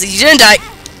heart disease. You didn't die.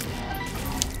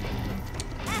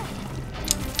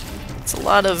 It's a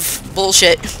lot of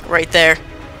bullshit right there.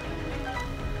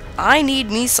 I need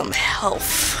me some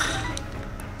health.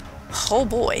 Oh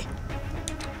boy.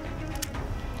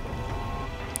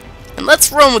 And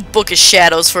let's run with Book of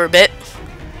Shadows for a bit.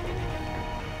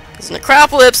 Because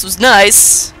Necropolis was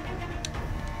nice.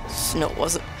 No, it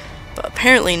wasn't. But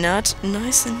apparently not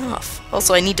nice enough.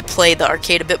 Also, I need to play the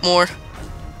arcade a bit more.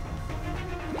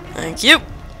 Thank you.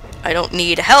 I don't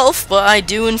need health, but I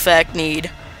do in fact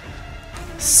need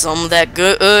some of that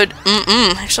good.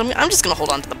 Actually, I'm just gonna hold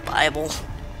on to the Bible.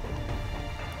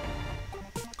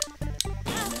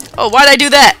 Oh, why'd I do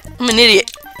that? I'm an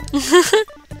idiot.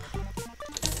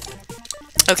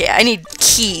 Okay, I need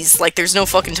keys like there's no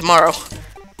fucking tomorrow.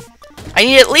 I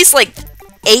need at least like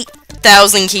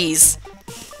 8,000 keys.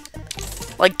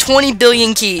 Like 20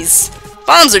 billion keys.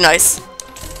 Bombs are nice.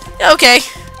 Okay.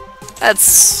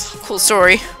 That's a cool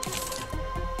story.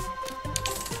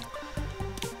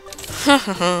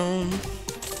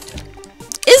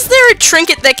 Is there a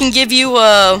trinket that can give you 2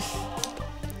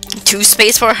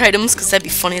 spacebar items? Because that'd be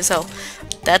funny as hell.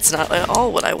 That's not at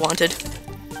all what I wanted.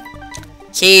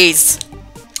 Keys.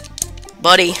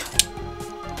 Buddy.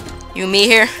 You and me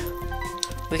here?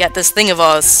 We got this thing of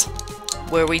ours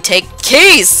where we take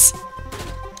keys!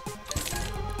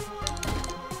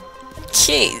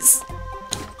 Keys.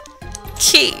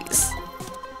 Keys.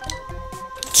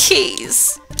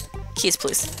 Keys. Keys,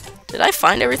 please. Did I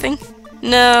find everything?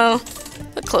 No.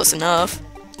 But close enough.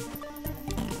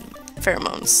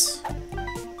 Pheromones.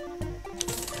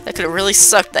 That could have really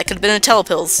sucked. That could have been a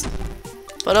telepills.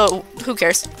 But oh, who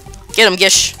cares? Get him,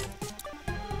 Gish.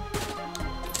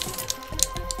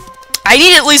 I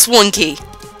need at least 1 key.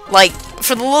 Like,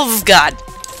 for the love of God.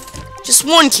 Just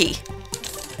 1 key.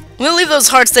 I'm gonna leave those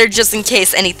hearts there just in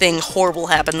case anything horrible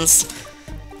happens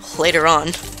later on.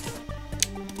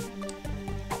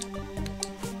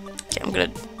 Okay, I'm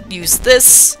gonna use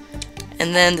this,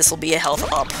 and then this will be a health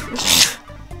up.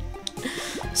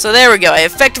 So there we go, I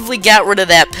effectively got rid of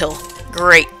that pill.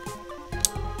 Great.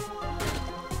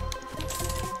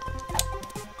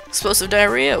 Explosive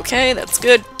diarrhea, okay, that's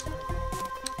good.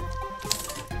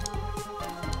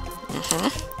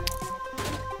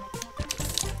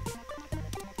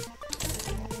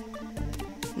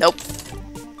 Nope.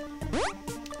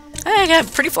 I got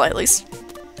a pretty fly at least.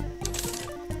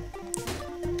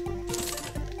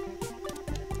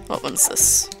 What one's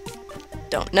this?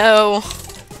 Don't know.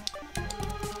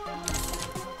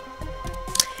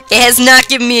 It has not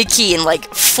given me a key in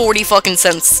like 40 fucking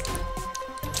cents.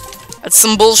 That's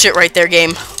some bullshit right there,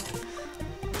 game.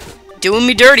 Doing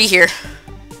me dirty here.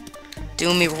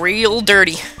 Doing me real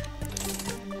dirty.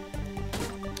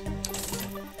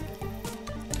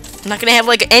 I'm not gonna have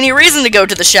like any reason to go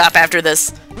to the shop after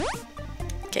this.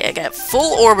 Okay, I got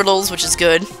full orbitals, which is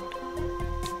good.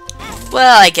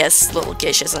 Well, I guess Little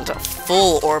Gish isn't a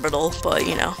full orbital, but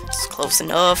you know, it's close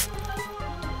enough.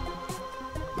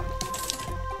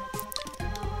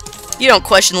 You don't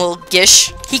question Little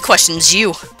Gish, he questions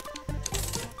you.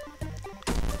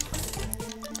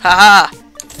 Haha,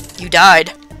 you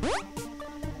died.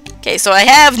 Okay, so I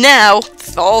have now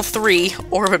all 3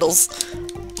 orbitals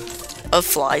of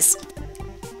flies.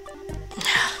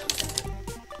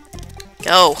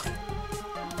 Go.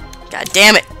 God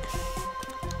damn it.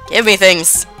 Give me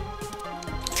things.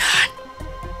 God.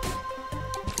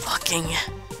 Fucking.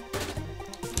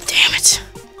 Damn it.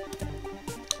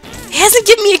 It hasn't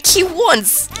given me a key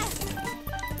once.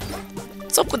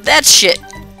 What's up with that shit?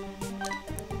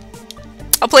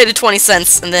 I'll play to 20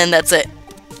 cents and then that's it.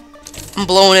 I'm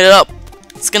blowing it up.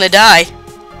 It's gonna die.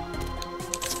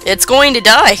 It's going to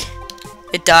die.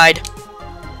 It died.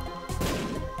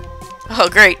 Oh,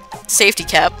 great. Safety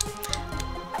cap.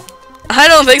 I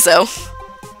don't think so.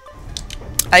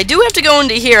 I do have to go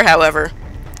into here, however.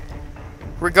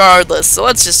 Regardless, so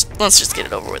let's just get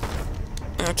it over with.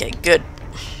 Okay, good.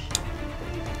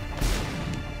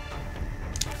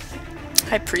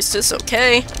 High Priestess,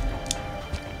 okay.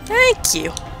 Thank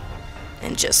you.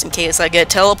 And just in case I get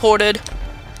teleported.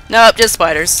 Nope, just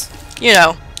spiders. You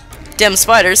know, dem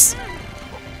spiders.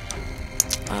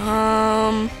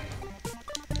 I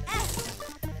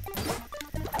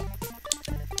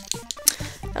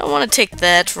don't want to take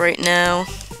that right now.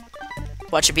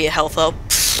 Watch it be a health up.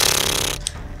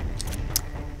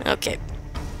 Okay.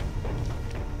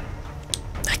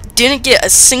 I didn't get a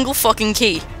single fucking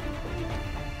key.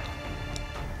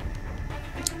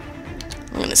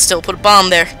 I'm gonna still put a bomb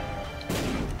there.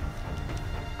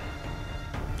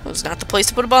 It was not the place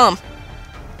to put a bomb.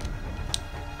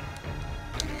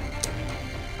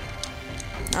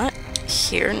 Not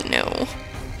here, no.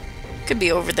 Could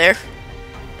be over there.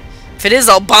 If it is,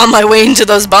 I'll bomb my way into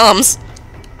those bombs.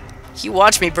 You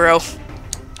watch me, bro.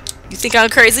 You think I'm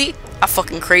crazy? I'm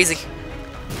fucking crazy.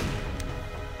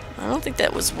 I don't think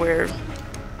that was where...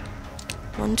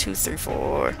 1, 2, 3,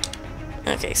 4...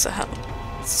 Okay, so how...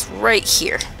 It's right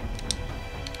here.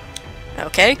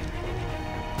 Okay.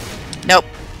 Nope.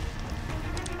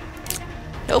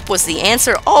 Nope was the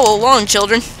answer all along,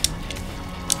 children.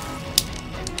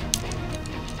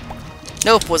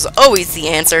 Nope was always the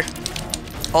answer.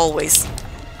 Always.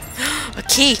 A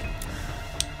key.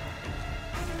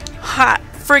 Hot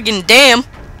friggin' damn.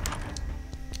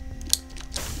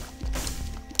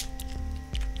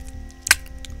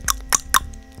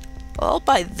 I'll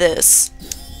buy this.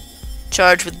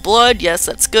 Charged with blood. Yes,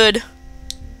 that's good.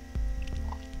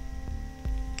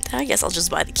 I guess I'll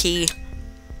just buy the key.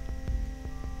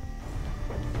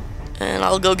 And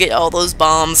I'll go get all those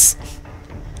bombs.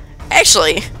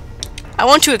 Actually, I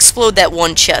want to explode that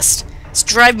one chest. It's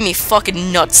driving me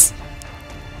fucking nuts.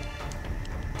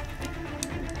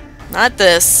 Not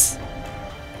this.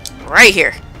 Right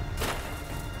here.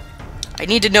 I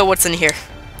need to know what's in here.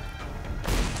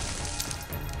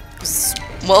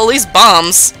 Well, at least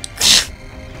bombs.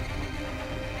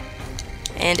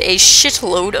 And a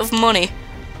shitload of money.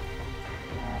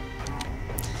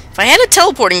 If I had a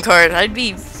teleporting card, I'd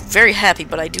be very happy,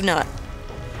 but I do not.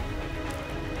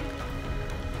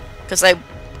 Because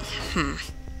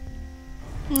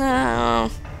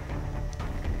No.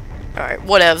 Alright,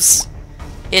 whatevs.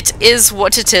 It is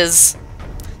what it is.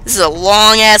 This is a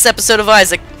long-ass episode of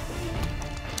Isaac.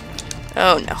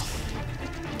 Oh, no.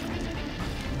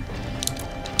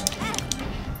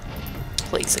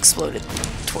 Please explode it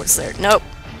towards there. Nope.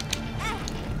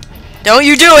 Don't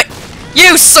you do it!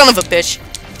 You son of a bitch!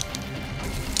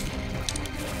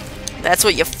 That's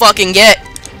what you fucking get.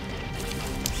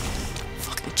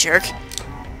 Fucking jerk.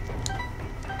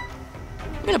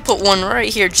 I'm gonna put one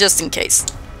right here just in case.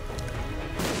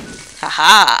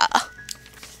 Haha!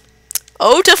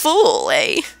 Oh, to fool,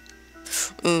 eh?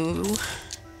 Ooh.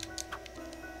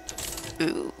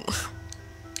 Ooh.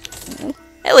 Ooh.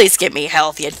 At least give me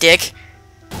health, you dick.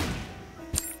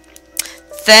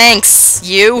 Thanks,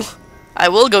 you. I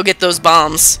will go get those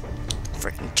bombs.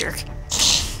 Freaking jerk.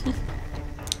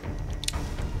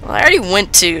 Well, I already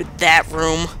went to that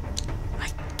room. I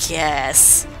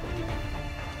guess.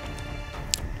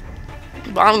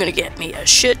 But I'm gonna get me a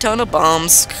shit ton of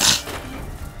bombs.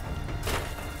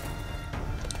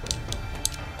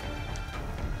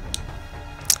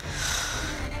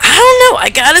 I don't know, I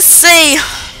gotta say...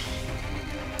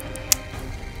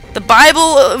 The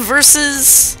Bible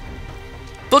versus...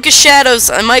 Book of Shadows.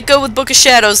 I might go with Book of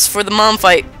Shadows for the mom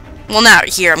fight. Well, not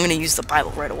here. I'm gonna use the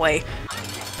Bible right away.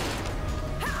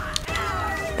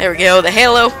 There we go, the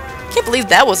halo. Can't believe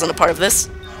that wasn't a part of this.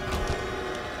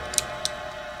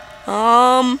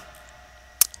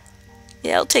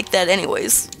 Yeah, I'll take that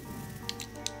anyways.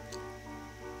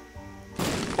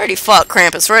 I already fought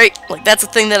Krampus, right? Like, that's a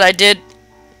thing that I did.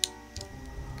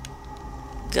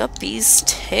 Guppy's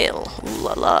tail. Ooh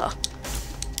la la.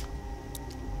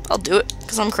 I'll do it,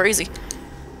 because I'm crazy.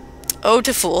 Oh,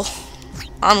 to fool.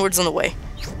 Onwards and away.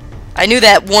 I knew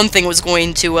that one thing was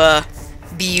going to,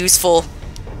 be useful.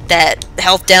 That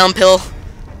health down pill.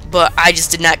 But I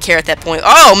just did not care at that point.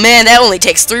 Oh, man, that only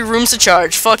takes 3 rooms to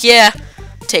charge. Fuck yeah.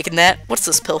 Taking that. What's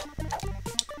this pill?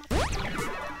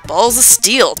 Balls of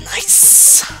steel.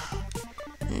 Nice.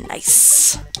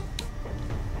 Nice.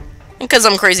 And because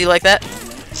I'm crazy like that.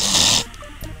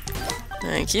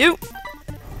 Thank you.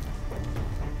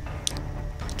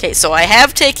 Okay, so I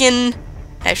have taken...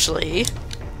 Actually...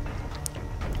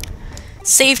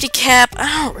 Safety cap,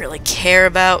 I don't really care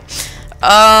about.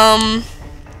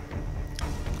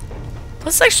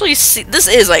 Let's actually see. This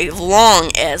is a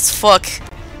long as fuck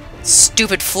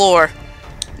stupid floor.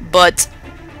 But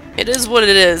it is what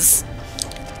it is.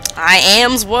 I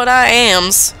am's what I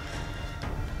am's.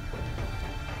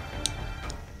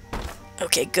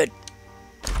 Okay, good.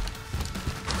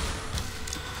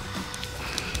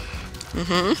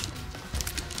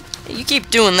 You keep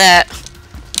doing that.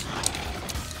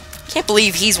 Can't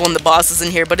believe he's one of the bosses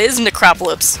in here, but it is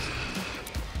Necropolis.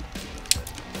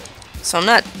 So I'm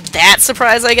not that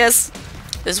surprised, I guess,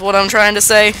 is what I'm trying to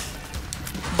say.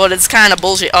 But it's kind of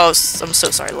bullshit. Oh, I'm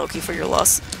so sorry, Loki, for your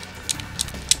loss.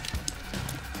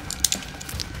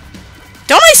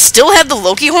 Don't I still have the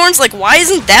Loki horns? Like, why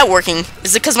isn't that working?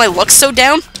 Is it because my luck's so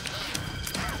down?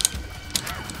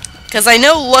 Because I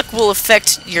know luck will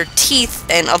affect your teeth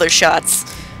and other shots,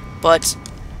 but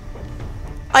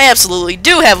I absolutely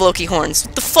do have Loki horns.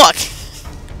 What the fuck?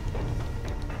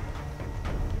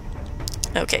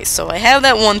 Okay, so I have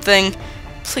that one thing.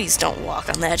 Please don't walk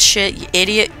on that shit, you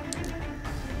idiot.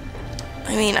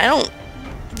 I mean, I don't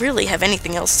really have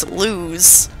anything else to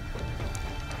lose.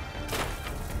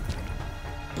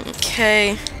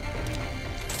 Okay.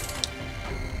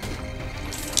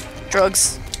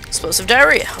 Drugs. Explosive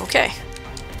diarrhea. Okay.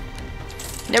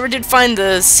 Never did find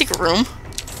the secret room.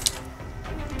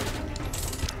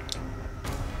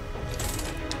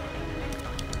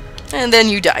 And then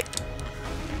you die.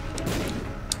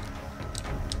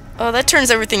 Oh, that turns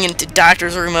everything into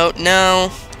doctor's remote.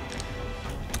 No.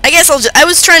 I guess I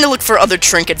was trying to look for other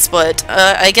trinkets, but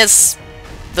I guess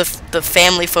the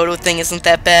family photo thing isn't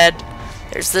that bad.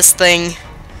 There's this thing.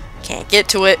 Can't get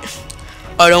to it.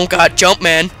 I don't got jump,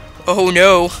 man. Oh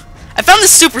no. I found the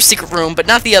super secret room, but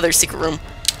not the other secret room.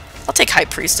 I'll take High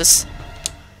Priestess.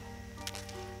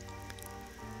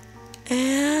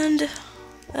 And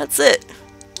that's it.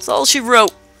 That's all she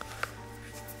wrote.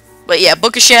 But yeah,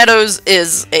 Book of Shadows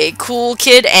is a cool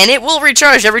kid, and it will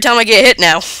recharge every time I get hit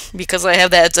now, because I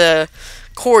have that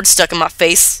cord stuck in my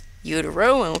face.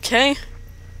 Utero, okay.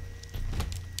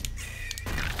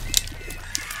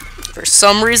 For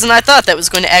some reason I thought that was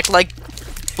going to act like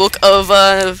Book of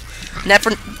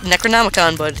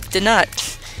Necronomicon, but it did not.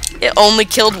 It only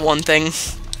killed one thing.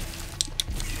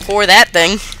 Poor that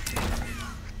thing.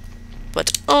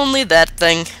 But only that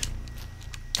thing.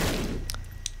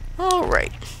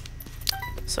 Alright.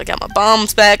 So I got my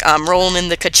bombs back. I'm rolling in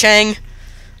the Kachang.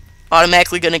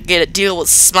 Automatically gonna get a deal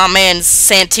with my man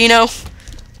Santino.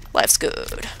 Life's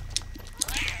good.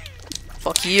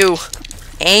 Fuck you.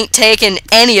 Ain't taking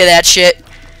any of that shit.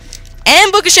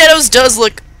 And Book of Shadows does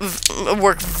work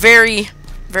very,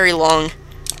 very long.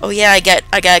 Oh yeah, I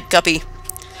got Guppy.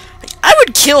 I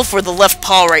would kill for the left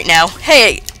paw right now.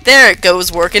 Hey, there it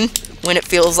goes working when it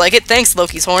feels like it. Thanks,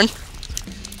 Loki's horn.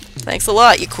 Thanks a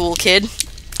lot, you cool kid.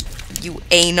 You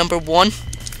A#1.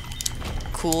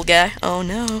 Cool guy. Oh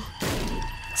no.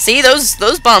 See,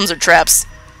 those bombs are traps.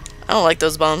 I don't like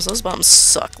those bombs. Those bombs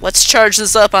suck. Let's charge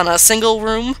this up on a single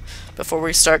room before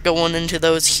we start going into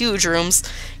those huge rooms.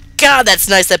 God, that's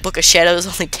nice. That Book of Shadows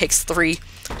only takes 3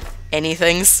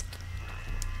 anythings.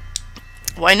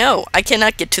 Why no, I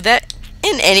cannot get to that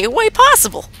in any way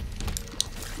possible.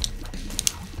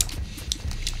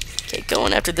 Okay,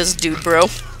 going after this dude, bro.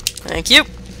 Thank you.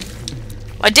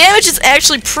 My damage is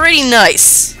actually pretty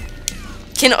nice.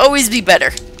 Can always be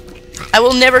better. I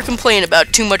will never complain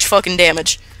about too much fucking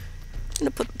damage. I'm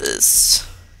gonna put this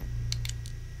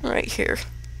right here.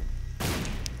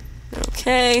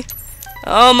 Okay.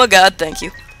 Oh my god, thank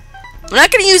you. I'm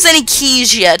not going to use any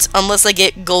keys yet, unless I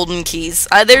get golden keys.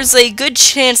 There's a good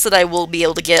chance that I will be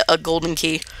able to get a golden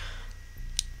key.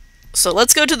 So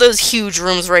let's go to those huge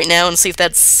rooms right now and see if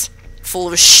that's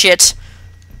full of shit.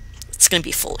 It's going to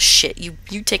be full of shit. You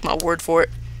take my word for it.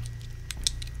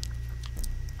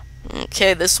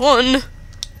 Okay, this one.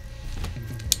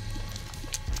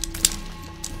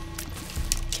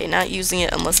 Okay, not using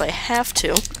it unless I have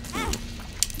to.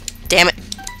 Damn it.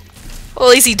 Well,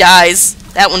 at least he dies.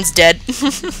 That one's dead.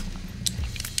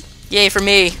 Yay for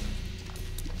me.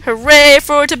 Hooray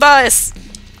for Tobias.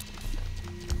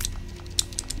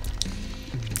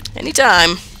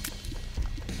 Anytime.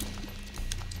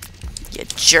 You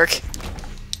jerk.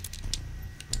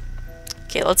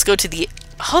 Okay, let's go to the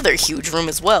other huge room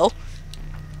as well.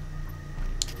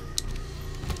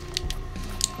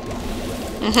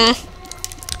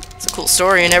 It's a cool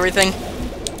story and everything.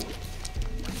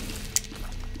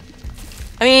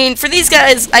 I mean, for these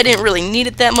guys, I didn't really need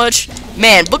it that much.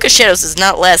 Man, Book of Shadows does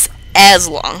not last as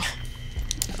long.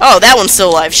 Oh, that one's still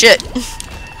alive. Shit.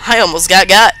 I almost got.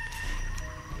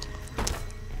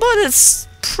 But it's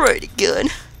pretty good.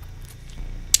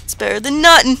 It's better than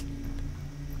nothing.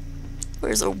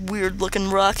 Where's a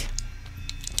weird-looking rock?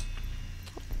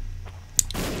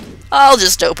 I'll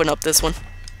just open up this one.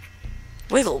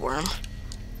 Wiggle worm.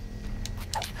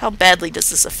 How badly does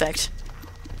this affect?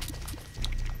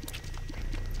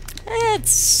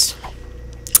 It's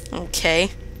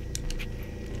okay.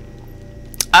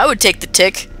 I would take the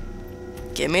tick.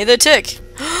 Give me the tick.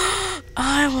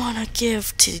 I want to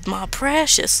give to my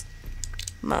precious,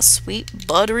 my sweet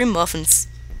buttery muffins.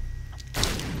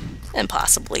 And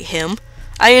possibly him.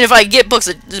 I mean, if I get Book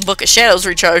of Shadows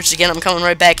recharged again, I'm coming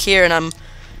right back here, and I'm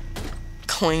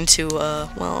going to,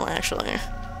 well, actually...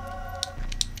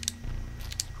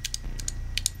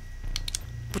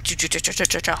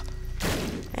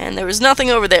 And there was nothing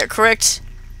over there, correct?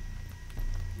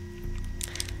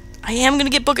 I am gonna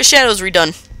get Book of Shadows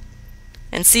redone.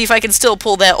 And see if I can still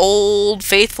pull that old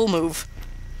faithful move.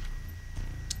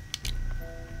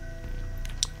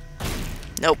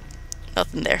 Nope.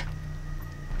 Nothing there.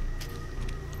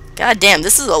 God damn,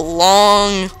 this is a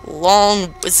long...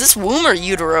 Is this womb or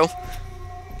utero?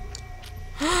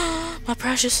 My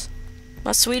precious.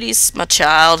 My sweeties. My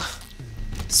child.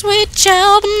 Sweet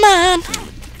child of mine.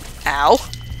 Ow.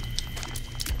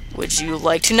 Would you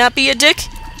like to not be a dick?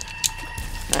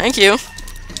 Thank you.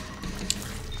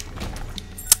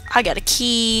 I got a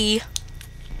key.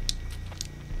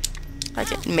 I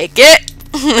can make it.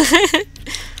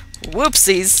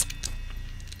 Whoopsies.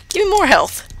 Give me more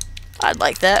health. I'd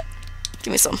like that.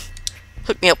 Give me some.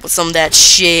 Hook me up with some of that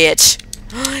shit.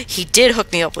 He did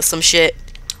hook me up with some shit.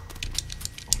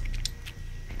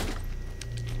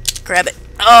 Grab it.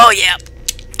 Oh, yeah.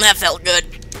 That felt good.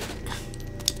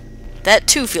 That,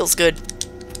 too, feels good.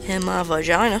 In my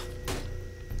vagina.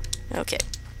 Okay.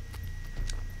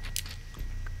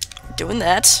 Doing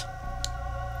that.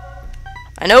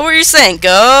 I know what you're saying.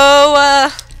 Go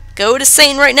to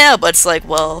Satan right now. But it's like,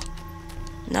 well,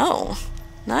 no.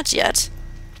 Not yet.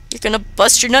 You're gonna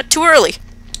bust your nut too early.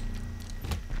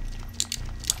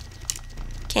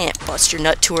 Can't bust your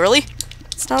nut too early.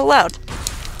 It's not allowed.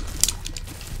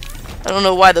 I don't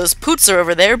know why those poots are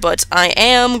over there, but I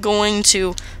am going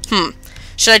to...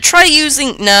 Should I try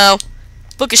using... No.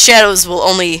 Book of Shadows will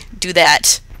only do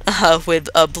that with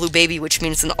a blue baby, which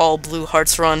means an all-blue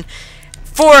Hearts run.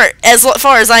 For as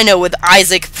far as I know, with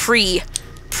Isaac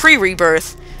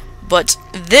pre-Rebirth. But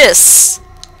this,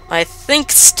 I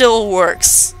think, still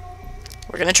works.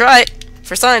 We're gonna try it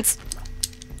for science.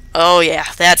 Oh yeah,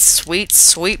 that's sweet,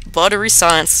 sweet, buttery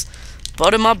science.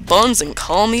 Butter my buns and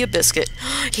call me a biscuit.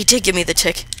 He did give me the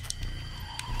tick.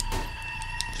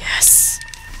 Yes.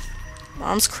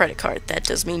 Mom's credit card. That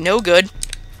does me no good.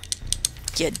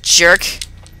 You jerk.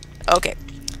 Okay.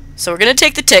 So we're gonna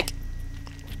take the tick.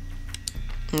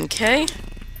 Okay.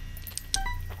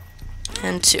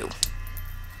 And 2.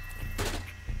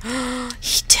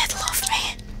 He did love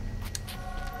me.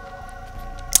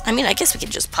 I mean, I guess we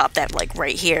could just pop that, like,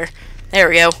 right here. There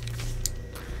we go.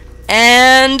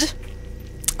 And...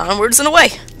 onwards and away.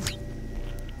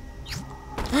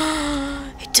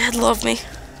 He did love me.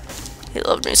 He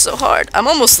loved me so hard. I'm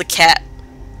almost the cat.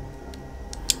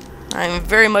 I'm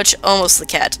very much almost the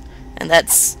cat. And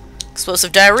that's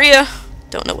explosive diarrhea.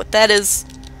 Don't know what that is.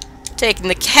 Taking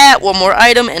the cat, one more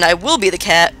item, and I will be the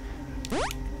cat.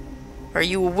 Are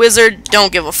you a wizard?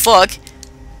 Don't give a fuck.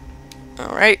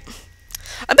 Alright.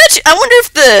 I bet you... I wonder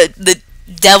if the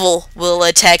devil will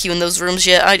attack you in those rooms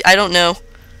yet. I don't know.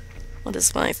 What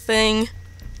is my thing?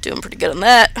 Doing pretty good on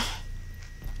that.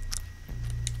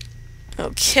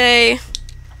 Okay.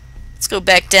 Let's go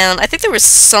back down. I think there was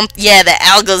some... Yeah, the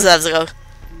algazazzo.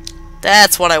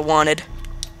 That's what I wanted.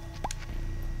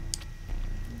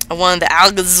 I wanted the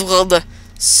algazazzo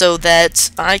so that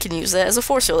I can use that as a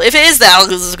force field. If it is the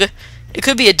algazazzo, it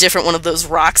could be a different one of those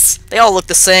rocks. They all look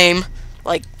the same.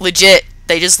 Like, legit.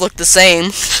 They just look the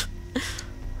same.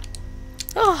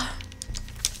 Oh.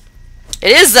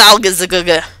 It is the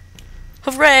algazazzo.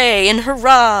 Hooray and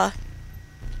hurrah.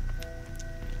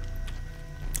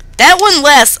 That one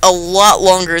lasts a lot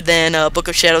longer than Book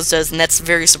of Shadows does, and that's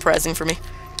very surprising for me.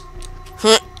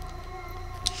 Huh.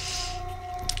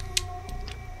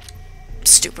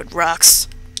 Stupid rocks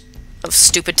of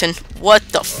Stupidton. What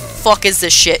the fuck is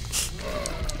this shit?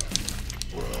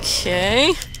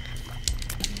 Okay.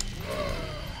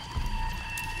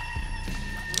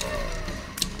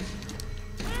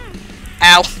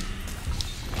 Ow.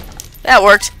 That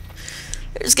worked.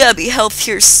 There's gotta be health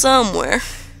here somewhere.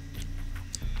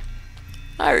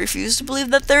 I refuse to believe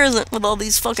that there isn't, with all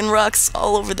these fucking rocks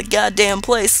all over the goddamn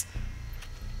place.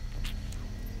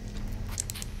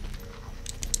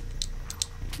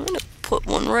 I'm gonna put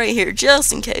one right here,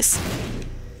 just in case.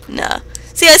 Nah.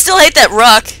 See, I still hate that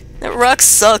rock. That rock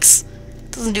sucks.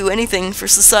 It doesn't do anything for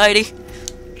society.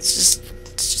 It's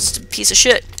just a piece of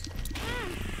shit.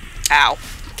 Ow.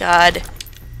 God.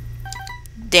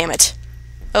 Damn it.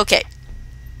 Okay.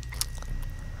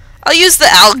 I'll use the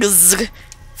algaz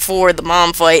for the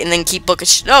mom fight and then keep Book of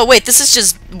Oh, wait, this is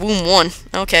just Womb 1.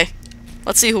 Okay.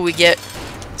 Let's see who we get.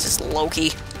 This is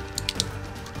Loki.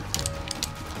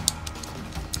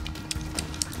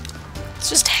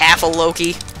 half a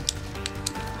Loki.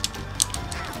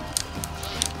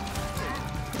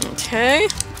 Okay.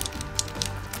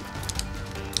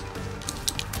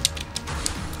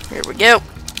 Here we go.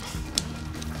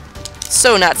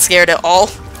 So not scared at all.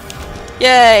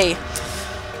 Yay!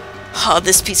 Oh,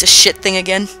 this piece of shit thing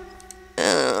again.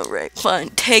 Alright, fine.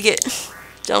 Take it.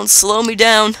 Don't slow me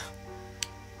down.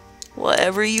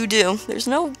 Whatever you do. There's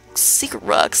no secret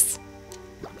rocks.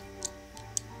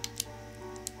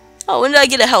 Oh, when did I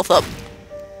get a health up?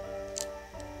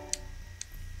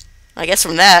 I guess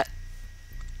from that.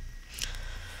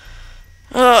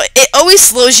 Oh, it always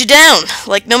slows you down.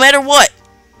 Like, no matter what.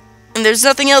 And there's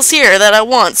nothing else here that I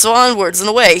want, so onwards and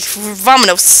away.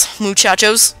 Vamonos,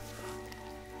 muchachos.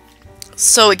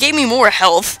 So it gave me more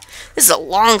health. This is a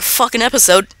long fucking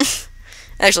episode.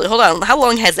 Actually, hold on. How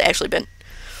long has it actually been?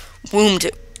 Womb 2.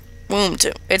 Womb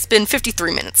 2. It's been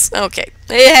 53 minutes. Okay.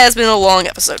 It has been a long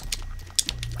episode.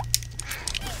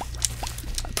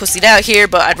 I pussied out here,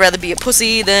 but I'd rather be a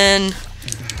pussy than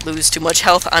lose too much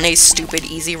health on a stupid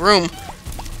easy room.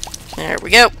 There we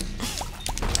go.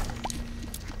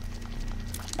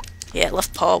 Yeah,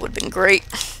 left paw would have been great.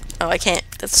 Oh, I can't.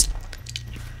 That's...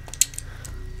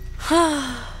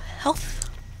 health.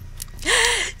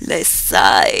 Let's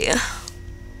sigh.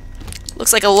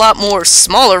 Looks like a lot more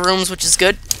smaller rooms, which is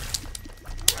good.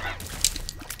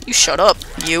 You shut up,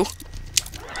 you.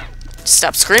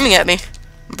 Stop screaming at me.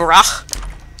 Brah.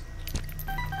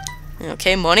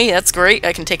 Okay, money, that's great.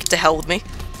 I can take it to hell with me.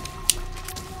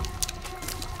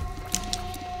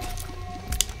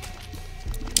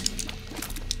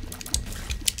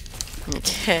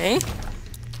 Okay.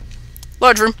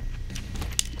 Large room.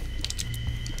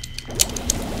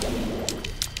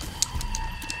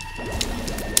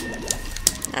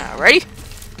 Alrighty.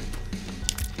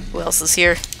 Who else is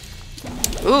here?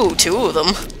 Ooh, 2 of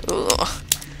them. Ooh.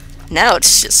 Now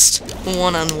it's just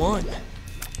one-on-one.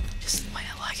 Just the way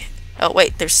I like it. Oh,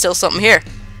 wait, there's still something here.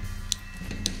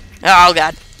 Oh,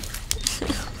 God.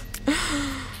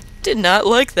 Did not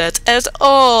like that at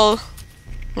all.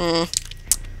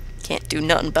 Can't do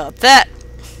nothing about that.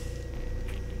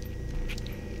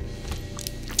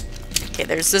 Okay,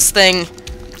 there's this thing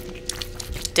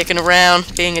dicking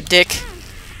around, being a dick.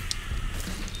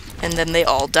 And then they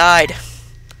all died.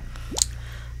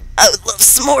 I would love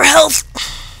some more health.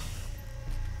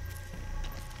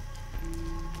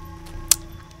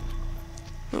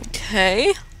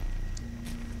 Okay.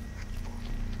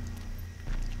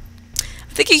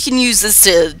 I think you can use this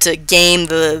to game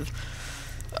the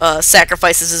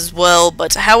sacrifices as well,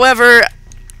 but however,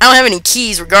 I don't have any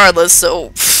keys regardless, so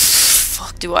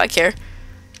fuck do I care.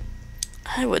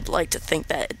 I would like to think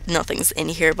that nothing's in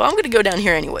here, but I'm gonna go down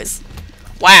here anyways.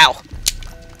 Wow.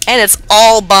 And it's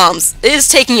all bombs. It is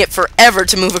taking it forever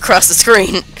to move across the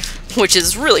screen, which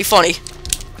is really funny.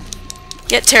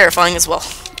 Yet terrifying as well.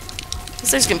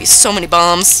 Because there's gonna be so many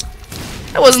bombs.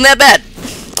 That wasn't that bad.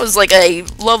 It was like a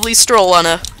lovely stroll on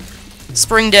a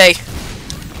spring day.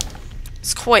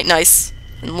 It's quite nice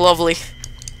and lovely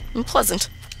and pleasant.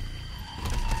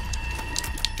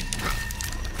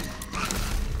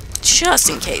 Just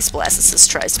in case Blastocyst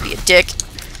tries to be a dick.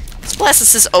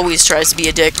 Blastocyst always tries to be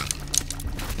a dick.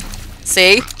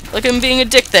 See? Look at him being a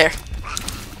dick there.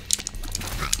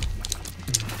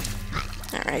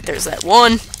 Alright, there's that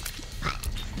one.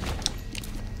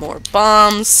 More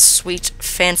bombs. Sweet,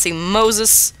 fancy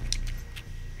Moses.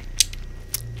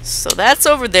 So that's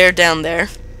over there, down there.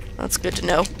 That's good to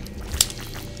know.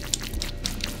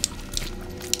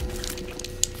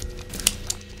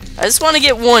 I just want to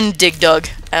get one dig dug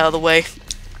out of the way.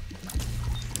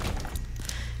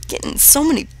 Getting so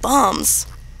many bombs.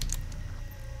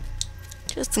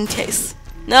 Just in case.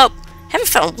 Nope. Haven't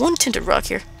found one tinted rock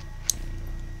here.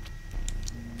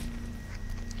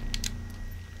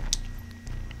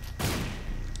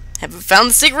 Haven't found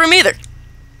the secret room either.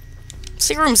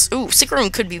 Secret room's... Ooh, secret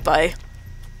room could be by...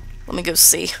 Let me go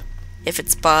see if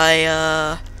it's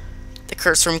by, the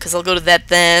curse room, because I'll go to that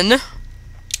then.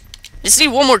 Just need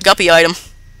one more guppy item.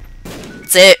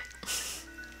 That's it.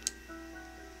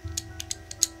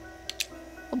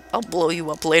 I'll blow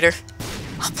you up later.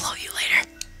 I'll blow you later.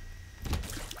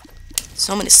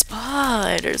 So many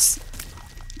spiders.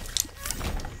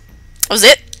 That was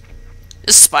it?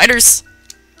 Just spiders?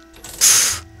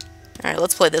 Alright,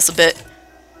 let's play this a bit.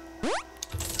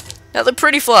 Another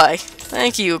pretty fly.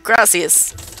 Thank you.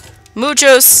 Gracias.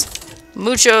 Muchos.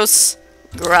 Muchos.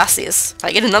 Gracias. If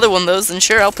I get another one of those, then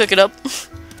sure, I'll pick it up.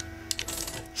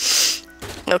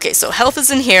 Okay, so health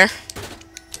is in here.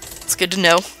 It's good to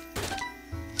know.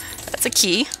 That's a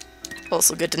key.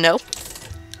 Also good to know.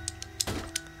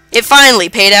 It finally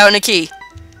paid out in a key.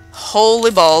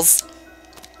 Holy balls.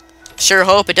 Sure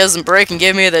hope it doesn't break and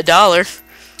give me the dollar.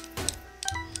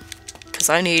 Because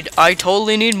I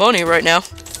totally need money right now.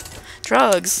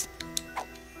 Drugs.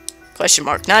 Question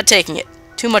mark. Not taking it.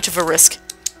 Too much of a risk.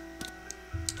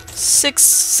 6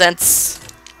 cents.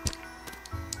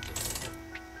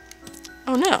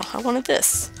 Oh no, I wanted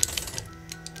this.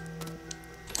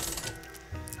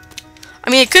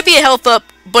 I mean, it could be a health up,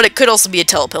 but it could also be a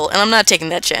telepill, and I'm not taking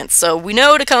that chance. So we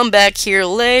know to come back here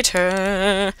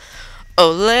later.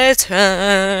 Oh,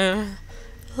 later.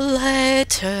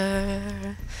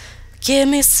 Later. Give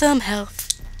me some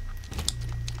health.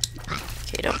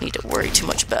 Okay, don't need to worry too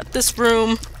much about this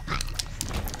room.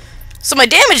 So my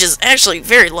damage is actually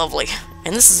very lovely.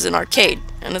 And this is an arcade,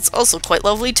 and it's also quite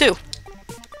lovely too.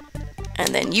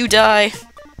 And then you die.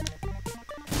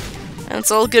 And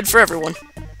it's all good for everyone.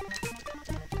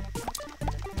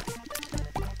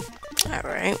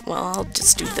 Alright, well, I'll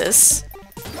just do this.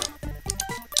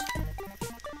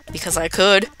 Because I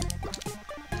could.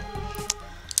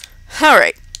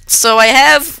 Alright, so I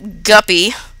have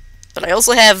Guppy, but I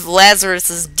also have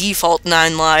Lazarus's default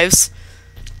 9 lives.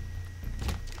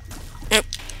 Yep,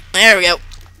 there we go.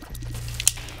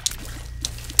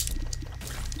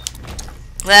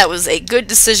 That was a good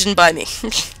decision by me.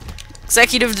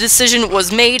 Executive decision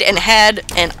was made and had,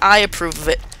 and I approve of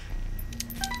it.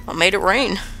 I made it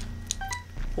rain.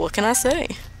 What can I say?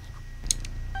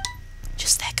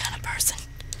 Just that kind of person.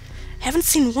 Haven't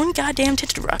seen one goddamn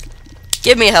tinted rock.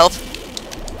 Give me health.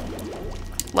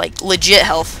 Like, legit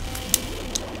health.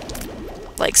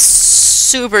 Like,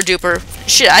 super duper.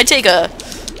 Shit, I'd take a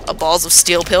balls of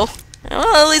steel pill.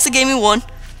 Well, at least it gave me 1.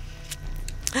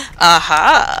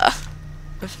 Aha!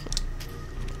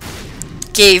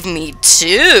 Gave me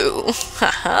 2.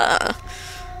 Haha.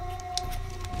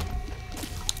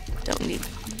 Don't need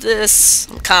this.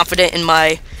 I'm confident in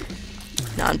my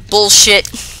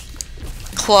non-bullshit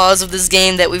clause of this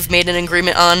game that we've made an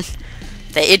agreement on.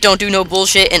 That it don't do no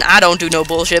bullshit and I don't do no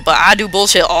bullshit, but I do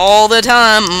bullshit all the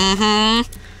time.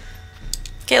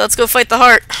 Okay, let's go fight the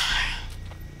heart.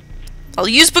 I'll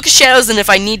use Book of Shadows, and if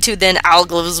I need to, then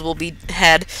Owlgloves will be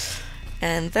had.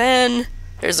 And then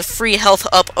there's a free health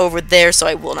up over there, so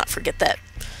I will not forget that.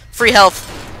 Free health.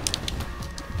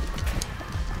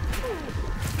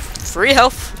 Free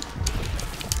health.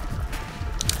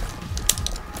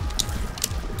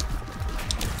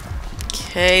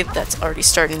 Okay, that's already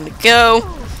starting to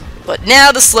go. But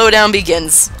now the slowdown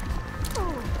begins.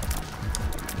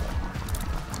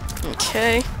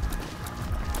 Okay.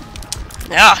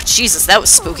 Ah, Jesus, that was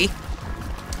spooky.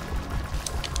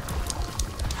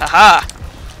 Haha.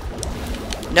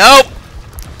 Nope.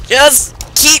 Just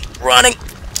keep running.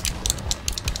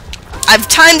 I've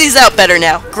timed these out better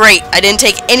now. Great. I didn't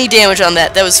take any damage on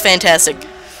that. That was fantastic.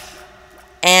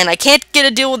 And I can't get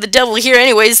a deal with the devil here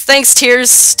anyways. Thanks,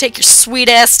 Tears. Take your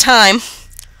sweet-ass time.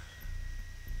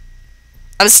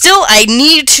 I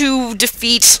need to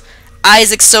defeat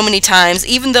Isaac so many times,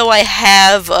 even though I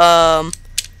have,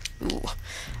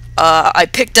 I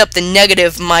picked up the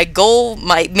negative. My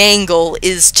main goal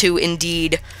is to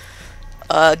indeed,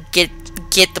 get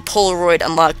the Polaroid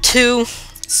unlocked too.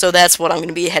 So that's what I'm going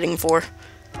to be heading for.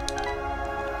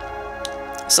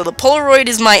 So the Polaroid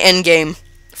is my end game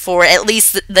for at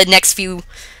least the next few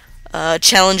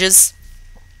challenges.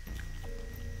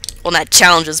 Well, not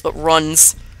challenges, but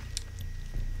runs.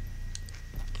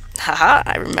 Haha,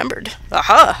 I remembered.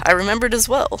 Aha, I remembered as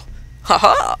well.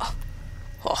 Haha.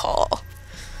 Haha.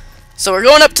 So we're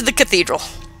going up to the cathedral.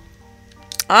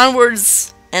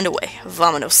 Onwards and away.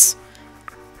 Vamonos.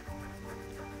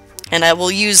 And I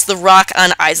will use the rock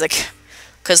on Isaac,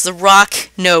 because the rock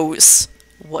knows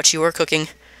what you are cooking.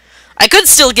 I could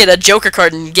still get a Joker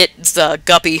card and get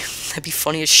Guppy. That'd be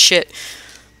funny as shit.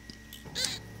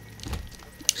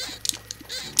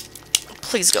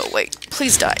 Please go away.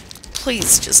 Please die.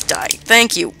 Please just die.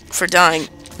 Thank you for dying.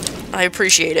 I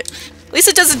appreciate it. At least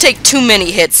it doesn't take too many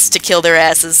hits to kill their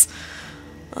asses.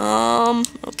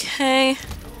 Okay.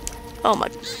 Oh my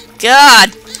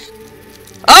god!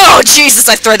 Oh, Jesus,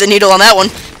 I thread the needle on that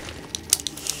one.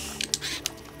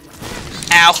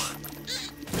 Ow.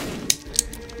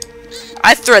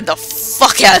 I thread the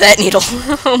fuck out of that needle.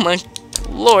 Oh my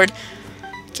lord.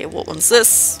 Okay, what one's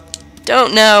this?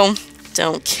 Don't know.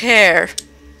 Don't care.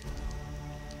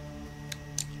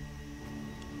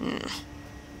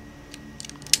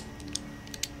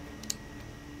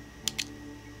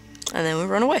 And then we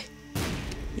run away.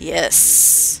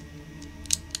 Yes.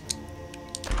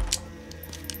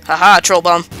 Haha, troll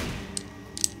bomb.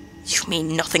 You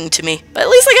mean nothing to me. But at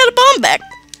least I got a bomb back.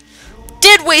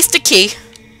 Did waste a key.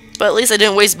 But at least I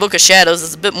didn't waste Book of Shadows.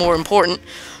 It's a bit more important.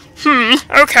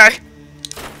 Okay.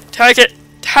 Take it.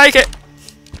 Take it.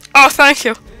 Oh, thank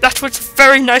you. That was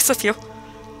very nice of you.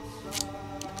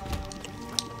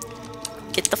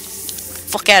 Get the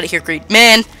fuck out of here, Greed.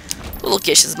 Man, Little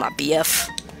Gish is my BF.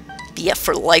 BF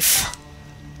for life.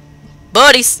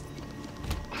 Buddies!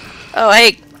 Oh,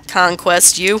 hey,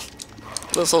 Conquest, you.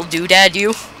 Little doodad,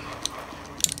 you.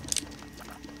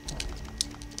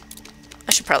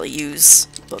 I should probably use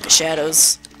Book of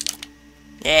Shadows.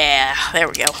 Yeah, there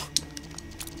we go.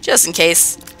 Just in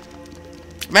case.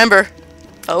 Remember,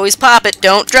 always pop it,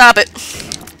 don't drop it.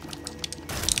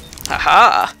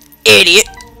 Haha, idiot.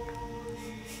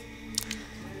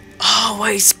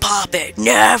 Always pop it,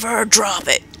 never drop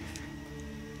it.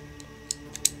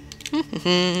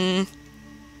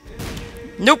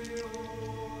 Nope.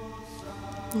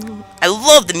 I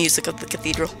love the music of the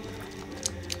cathedral.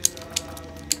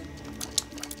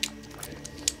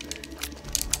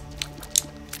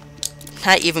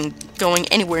 Not even going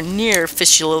anywhere near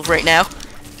Fistula right now.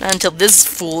 Not until this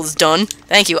fool is done.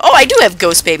 Thank you. Oh, I do have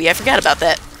Ghost Baby. I forgot about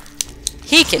that.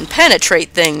 He can penetrate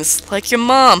things, like your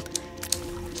mom.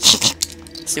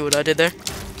 See what I did there?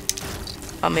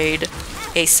 I made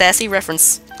a sassy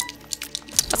reference.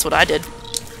 That's what I did.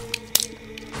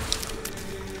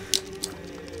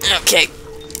 Okay.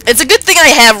 It's a good thing I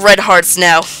have red hearts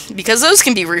now, because those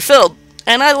can be refilled,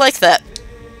 and I like that.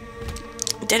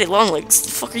 Daddy Longlegs, what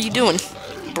the fuck are you doing,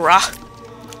 brah?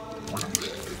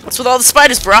 What's with all the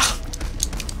spiders, brah?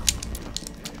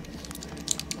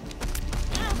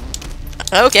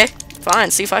 Okay,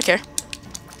 fine, see if I care.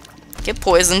 Get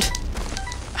poisoned.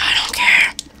 I don't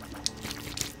care.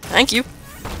 Thank you.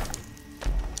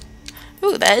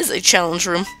 Ooh, that is a challenge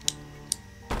room.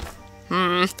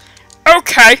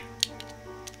 Okay.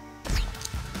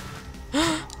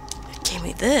 It gave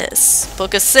me this.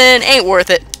 Book of Sin ain't worth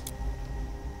it.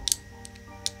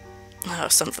 Oh,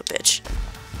 son of a bitch.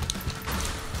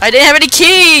 I didn't have any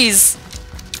keys!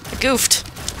 I goofed.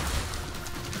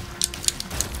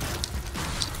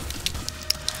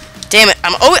 Damn it,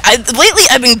 lately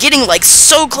I've been getting, like,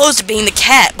 so close to being the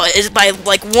cat, but it's by,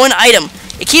 like, one item.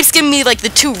 It keeps giving me, like, the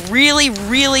two really,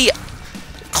 really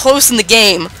close in the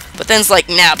game, but then it's like,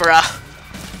 nah, bruh.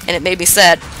 And it made me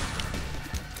sad.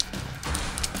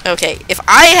 Okay, if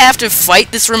I have to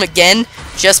fight this room again,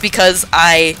 just because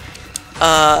I,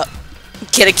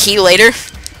 get a key later,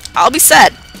 I'll be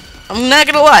sad. I'm not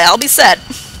gonna lie, I'll be sad.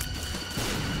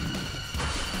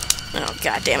 Oh,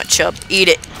 god damn it, Chub. Eat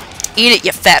it. Eat it,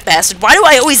 you fat bastard. Why do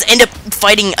I always end up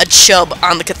fighting a Chub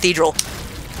on the cathedral?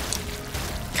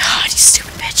 God, you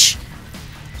stupid bitch.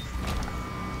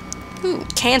 Ooh,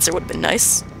 cancer would have been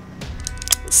nice.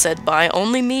 Said by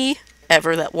only me,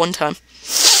 ever, that one time.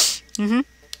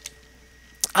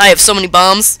 I have so many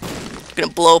bombs. I'm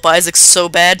gonna blow up Isaac so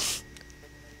bad.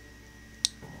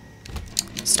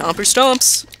 Stomper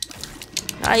stomps.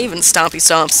 Not even stompy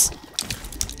stomps.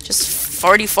 Just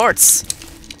farty farts.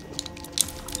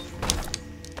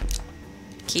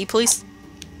 Key, please.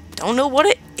 Don't know what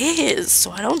it is,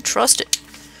 so I don't trust it.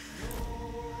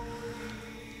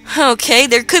 Okay,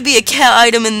 there could be a cat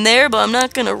item in there, but I'm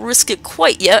not gonna risk it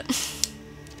quite yet.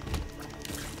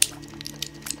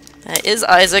 That is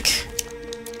Isaac.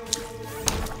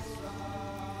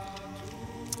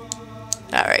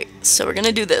 Alright, so we're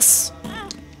gonna do this.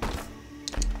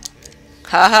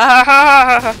 Ha ha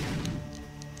ha ha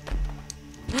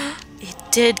ha! It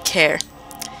did care.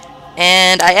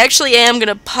 And I actually am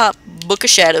gonna pop Book of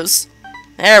Shadows.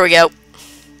 There we go.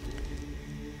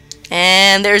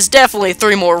 And there's definitely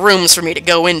 3 more rooms for me to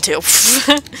go into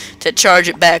to charge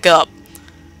it back up.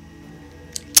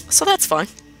 So that's fine.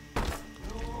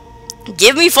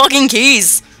 Give me fucking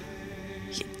keys!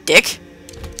 You dick.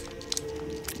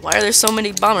 Why are there so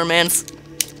many Bombermans?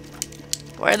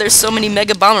 Why are there so many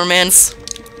Mega Bombermans?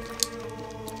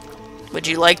 Would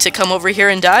you like to come over here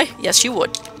and die? Yes, you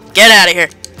would. Get out of here!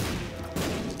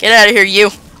 Get out of here,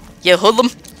 you! You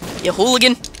hoodlum! You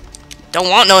hooligan! Don't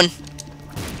want none!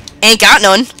 Ain't got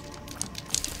none!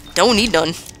 Don't need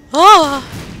none. Ah!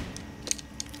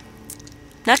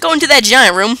 Not going to that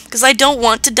giant room, because I don't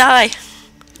want to die.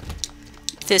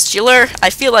 Fistular. I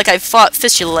feel like I've fought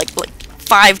Fistula like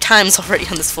 5 times already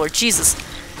on this floor. Jesus.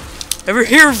 Ever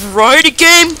hear of variety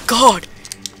game? God.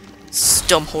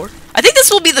 Stump whore. I think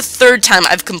this will be the 3rd time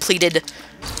I've completed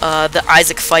the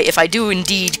Isaac fight, if I do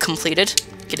indeed complete it.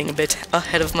 Getting a bit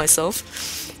ahead of myself.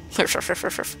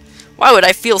 Why would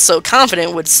I feel so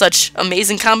confident with such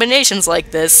amazing combinations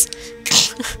like this?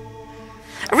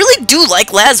 I really do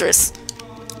like Lazarus.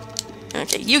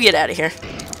 Okay, you get out of here.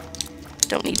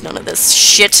 Don't need none of this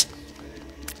shit.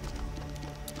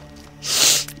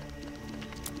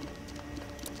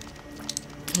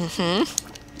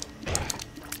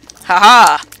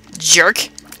 Haha, jerk.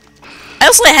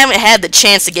 also haven't had the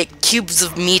chance to get cubes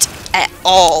of meat at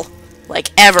all. Like,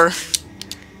 ever.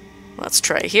 Let's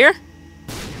try here.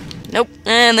 Nope.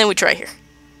 And then we try here.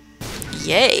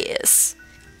 Yes.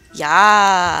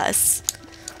 Yes.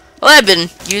 Well, that had been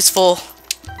useful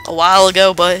a while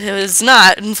ago, but it was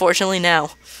not, unfortunately,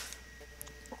 now.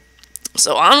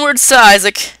 So, onwards to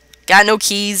Isaac. Got no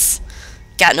keys.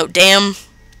 Got no damn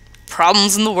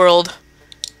problems in the world.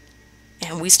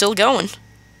 And we still going.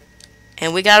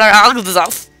 And we got our algos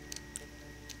off.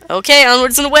 Okay,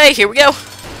 onwards and away. Here we go.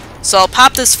 So I'll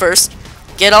pop this first.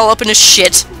 Get all up in his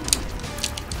shit.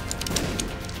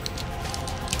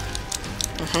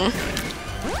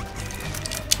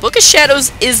 Book of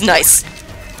Shadows is nice.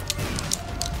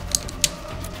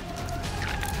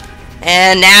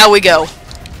 And now we go.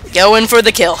 Going for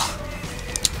the kill.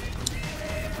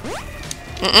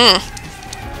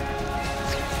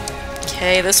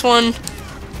 Okay, this one.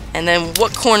 And then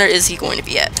what corner is he going to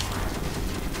be at?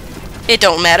 It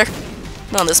don't matter.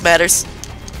 None of this matters.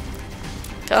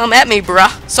 Come at me,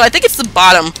 bruh. So I think it's the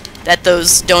bottom that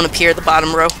those don't appear, the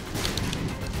bottom row.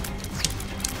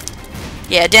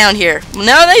 Yeah, down here.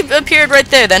 No, they appeared right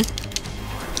there then.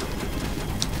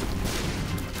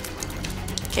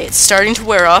 Okay, it's starting to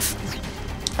wear off.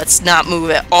 Let's not move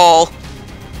at all.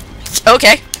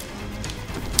 Okay.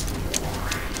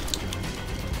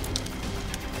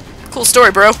 Cool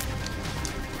story, bro.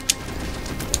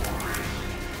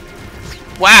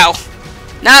 Wow.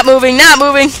 Not moving, not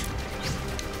moving.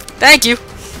 Thank you.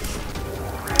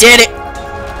 Did it.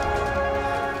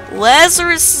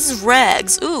 Lazarus's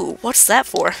rags. Ooh, what's that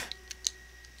for?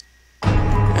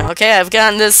 Okay, I've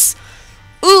gotten this.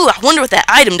 Ooh, I wonder what that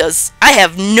item does. I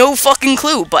have no fucking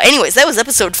clue. But anyways, that was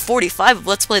episode 45 of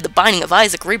Let's Play The Binding of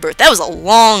Isaac Rebirth. That was a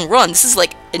long run. This is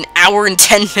like an hour and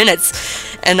 10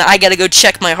 minutes. And I gotta go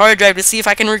check my hard drive to see if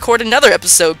I can record another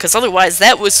episode, because otherwise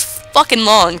that was fucking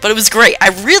long. But it was great. I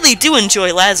really do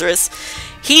enjoy Lazarus.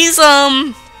 He's,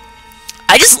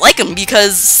 I just like him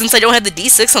because since I don't have the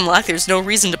D6 unlocked, there's no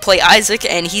reason to play Isaac,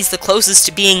 and he's the closest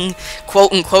to being,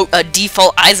 quote-unquote, a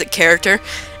default Isaac character.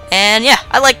 And yeah,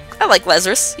 I like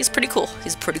Lazarus. He's pretty cool.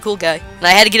 He's a pretty cool guy. And I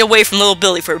had to get away from little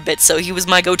Billy for a bit, so he was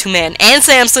my go-to man. And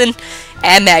Samson,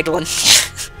 and Magdalene.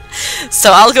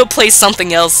 So I'll go play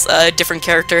something else, a different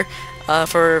character,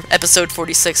 for episode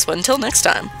 46. But until next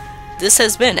time, this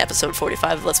has been episode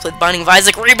 45 of Let's Play The Binding of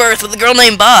Isaac Rebirth with a girl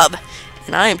named Bob.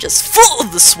 And I am just full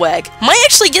of the swag. Might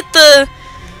actually get the...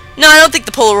 No, I don't think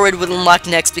the Polaroid would unlock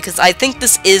next, because I think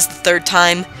this is the third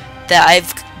time that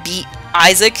I've beat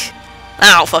Isaac.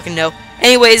 I don't fucking know.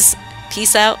 Anyways,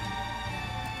 peace out.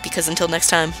 Because until next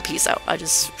time, peace out. I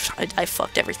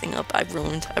fucked everything up. I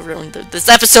ruined this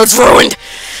episode's ruined.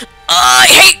 I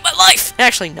hate my life.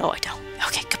 Actually, no, I don't.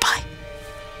 Okay, goodbye.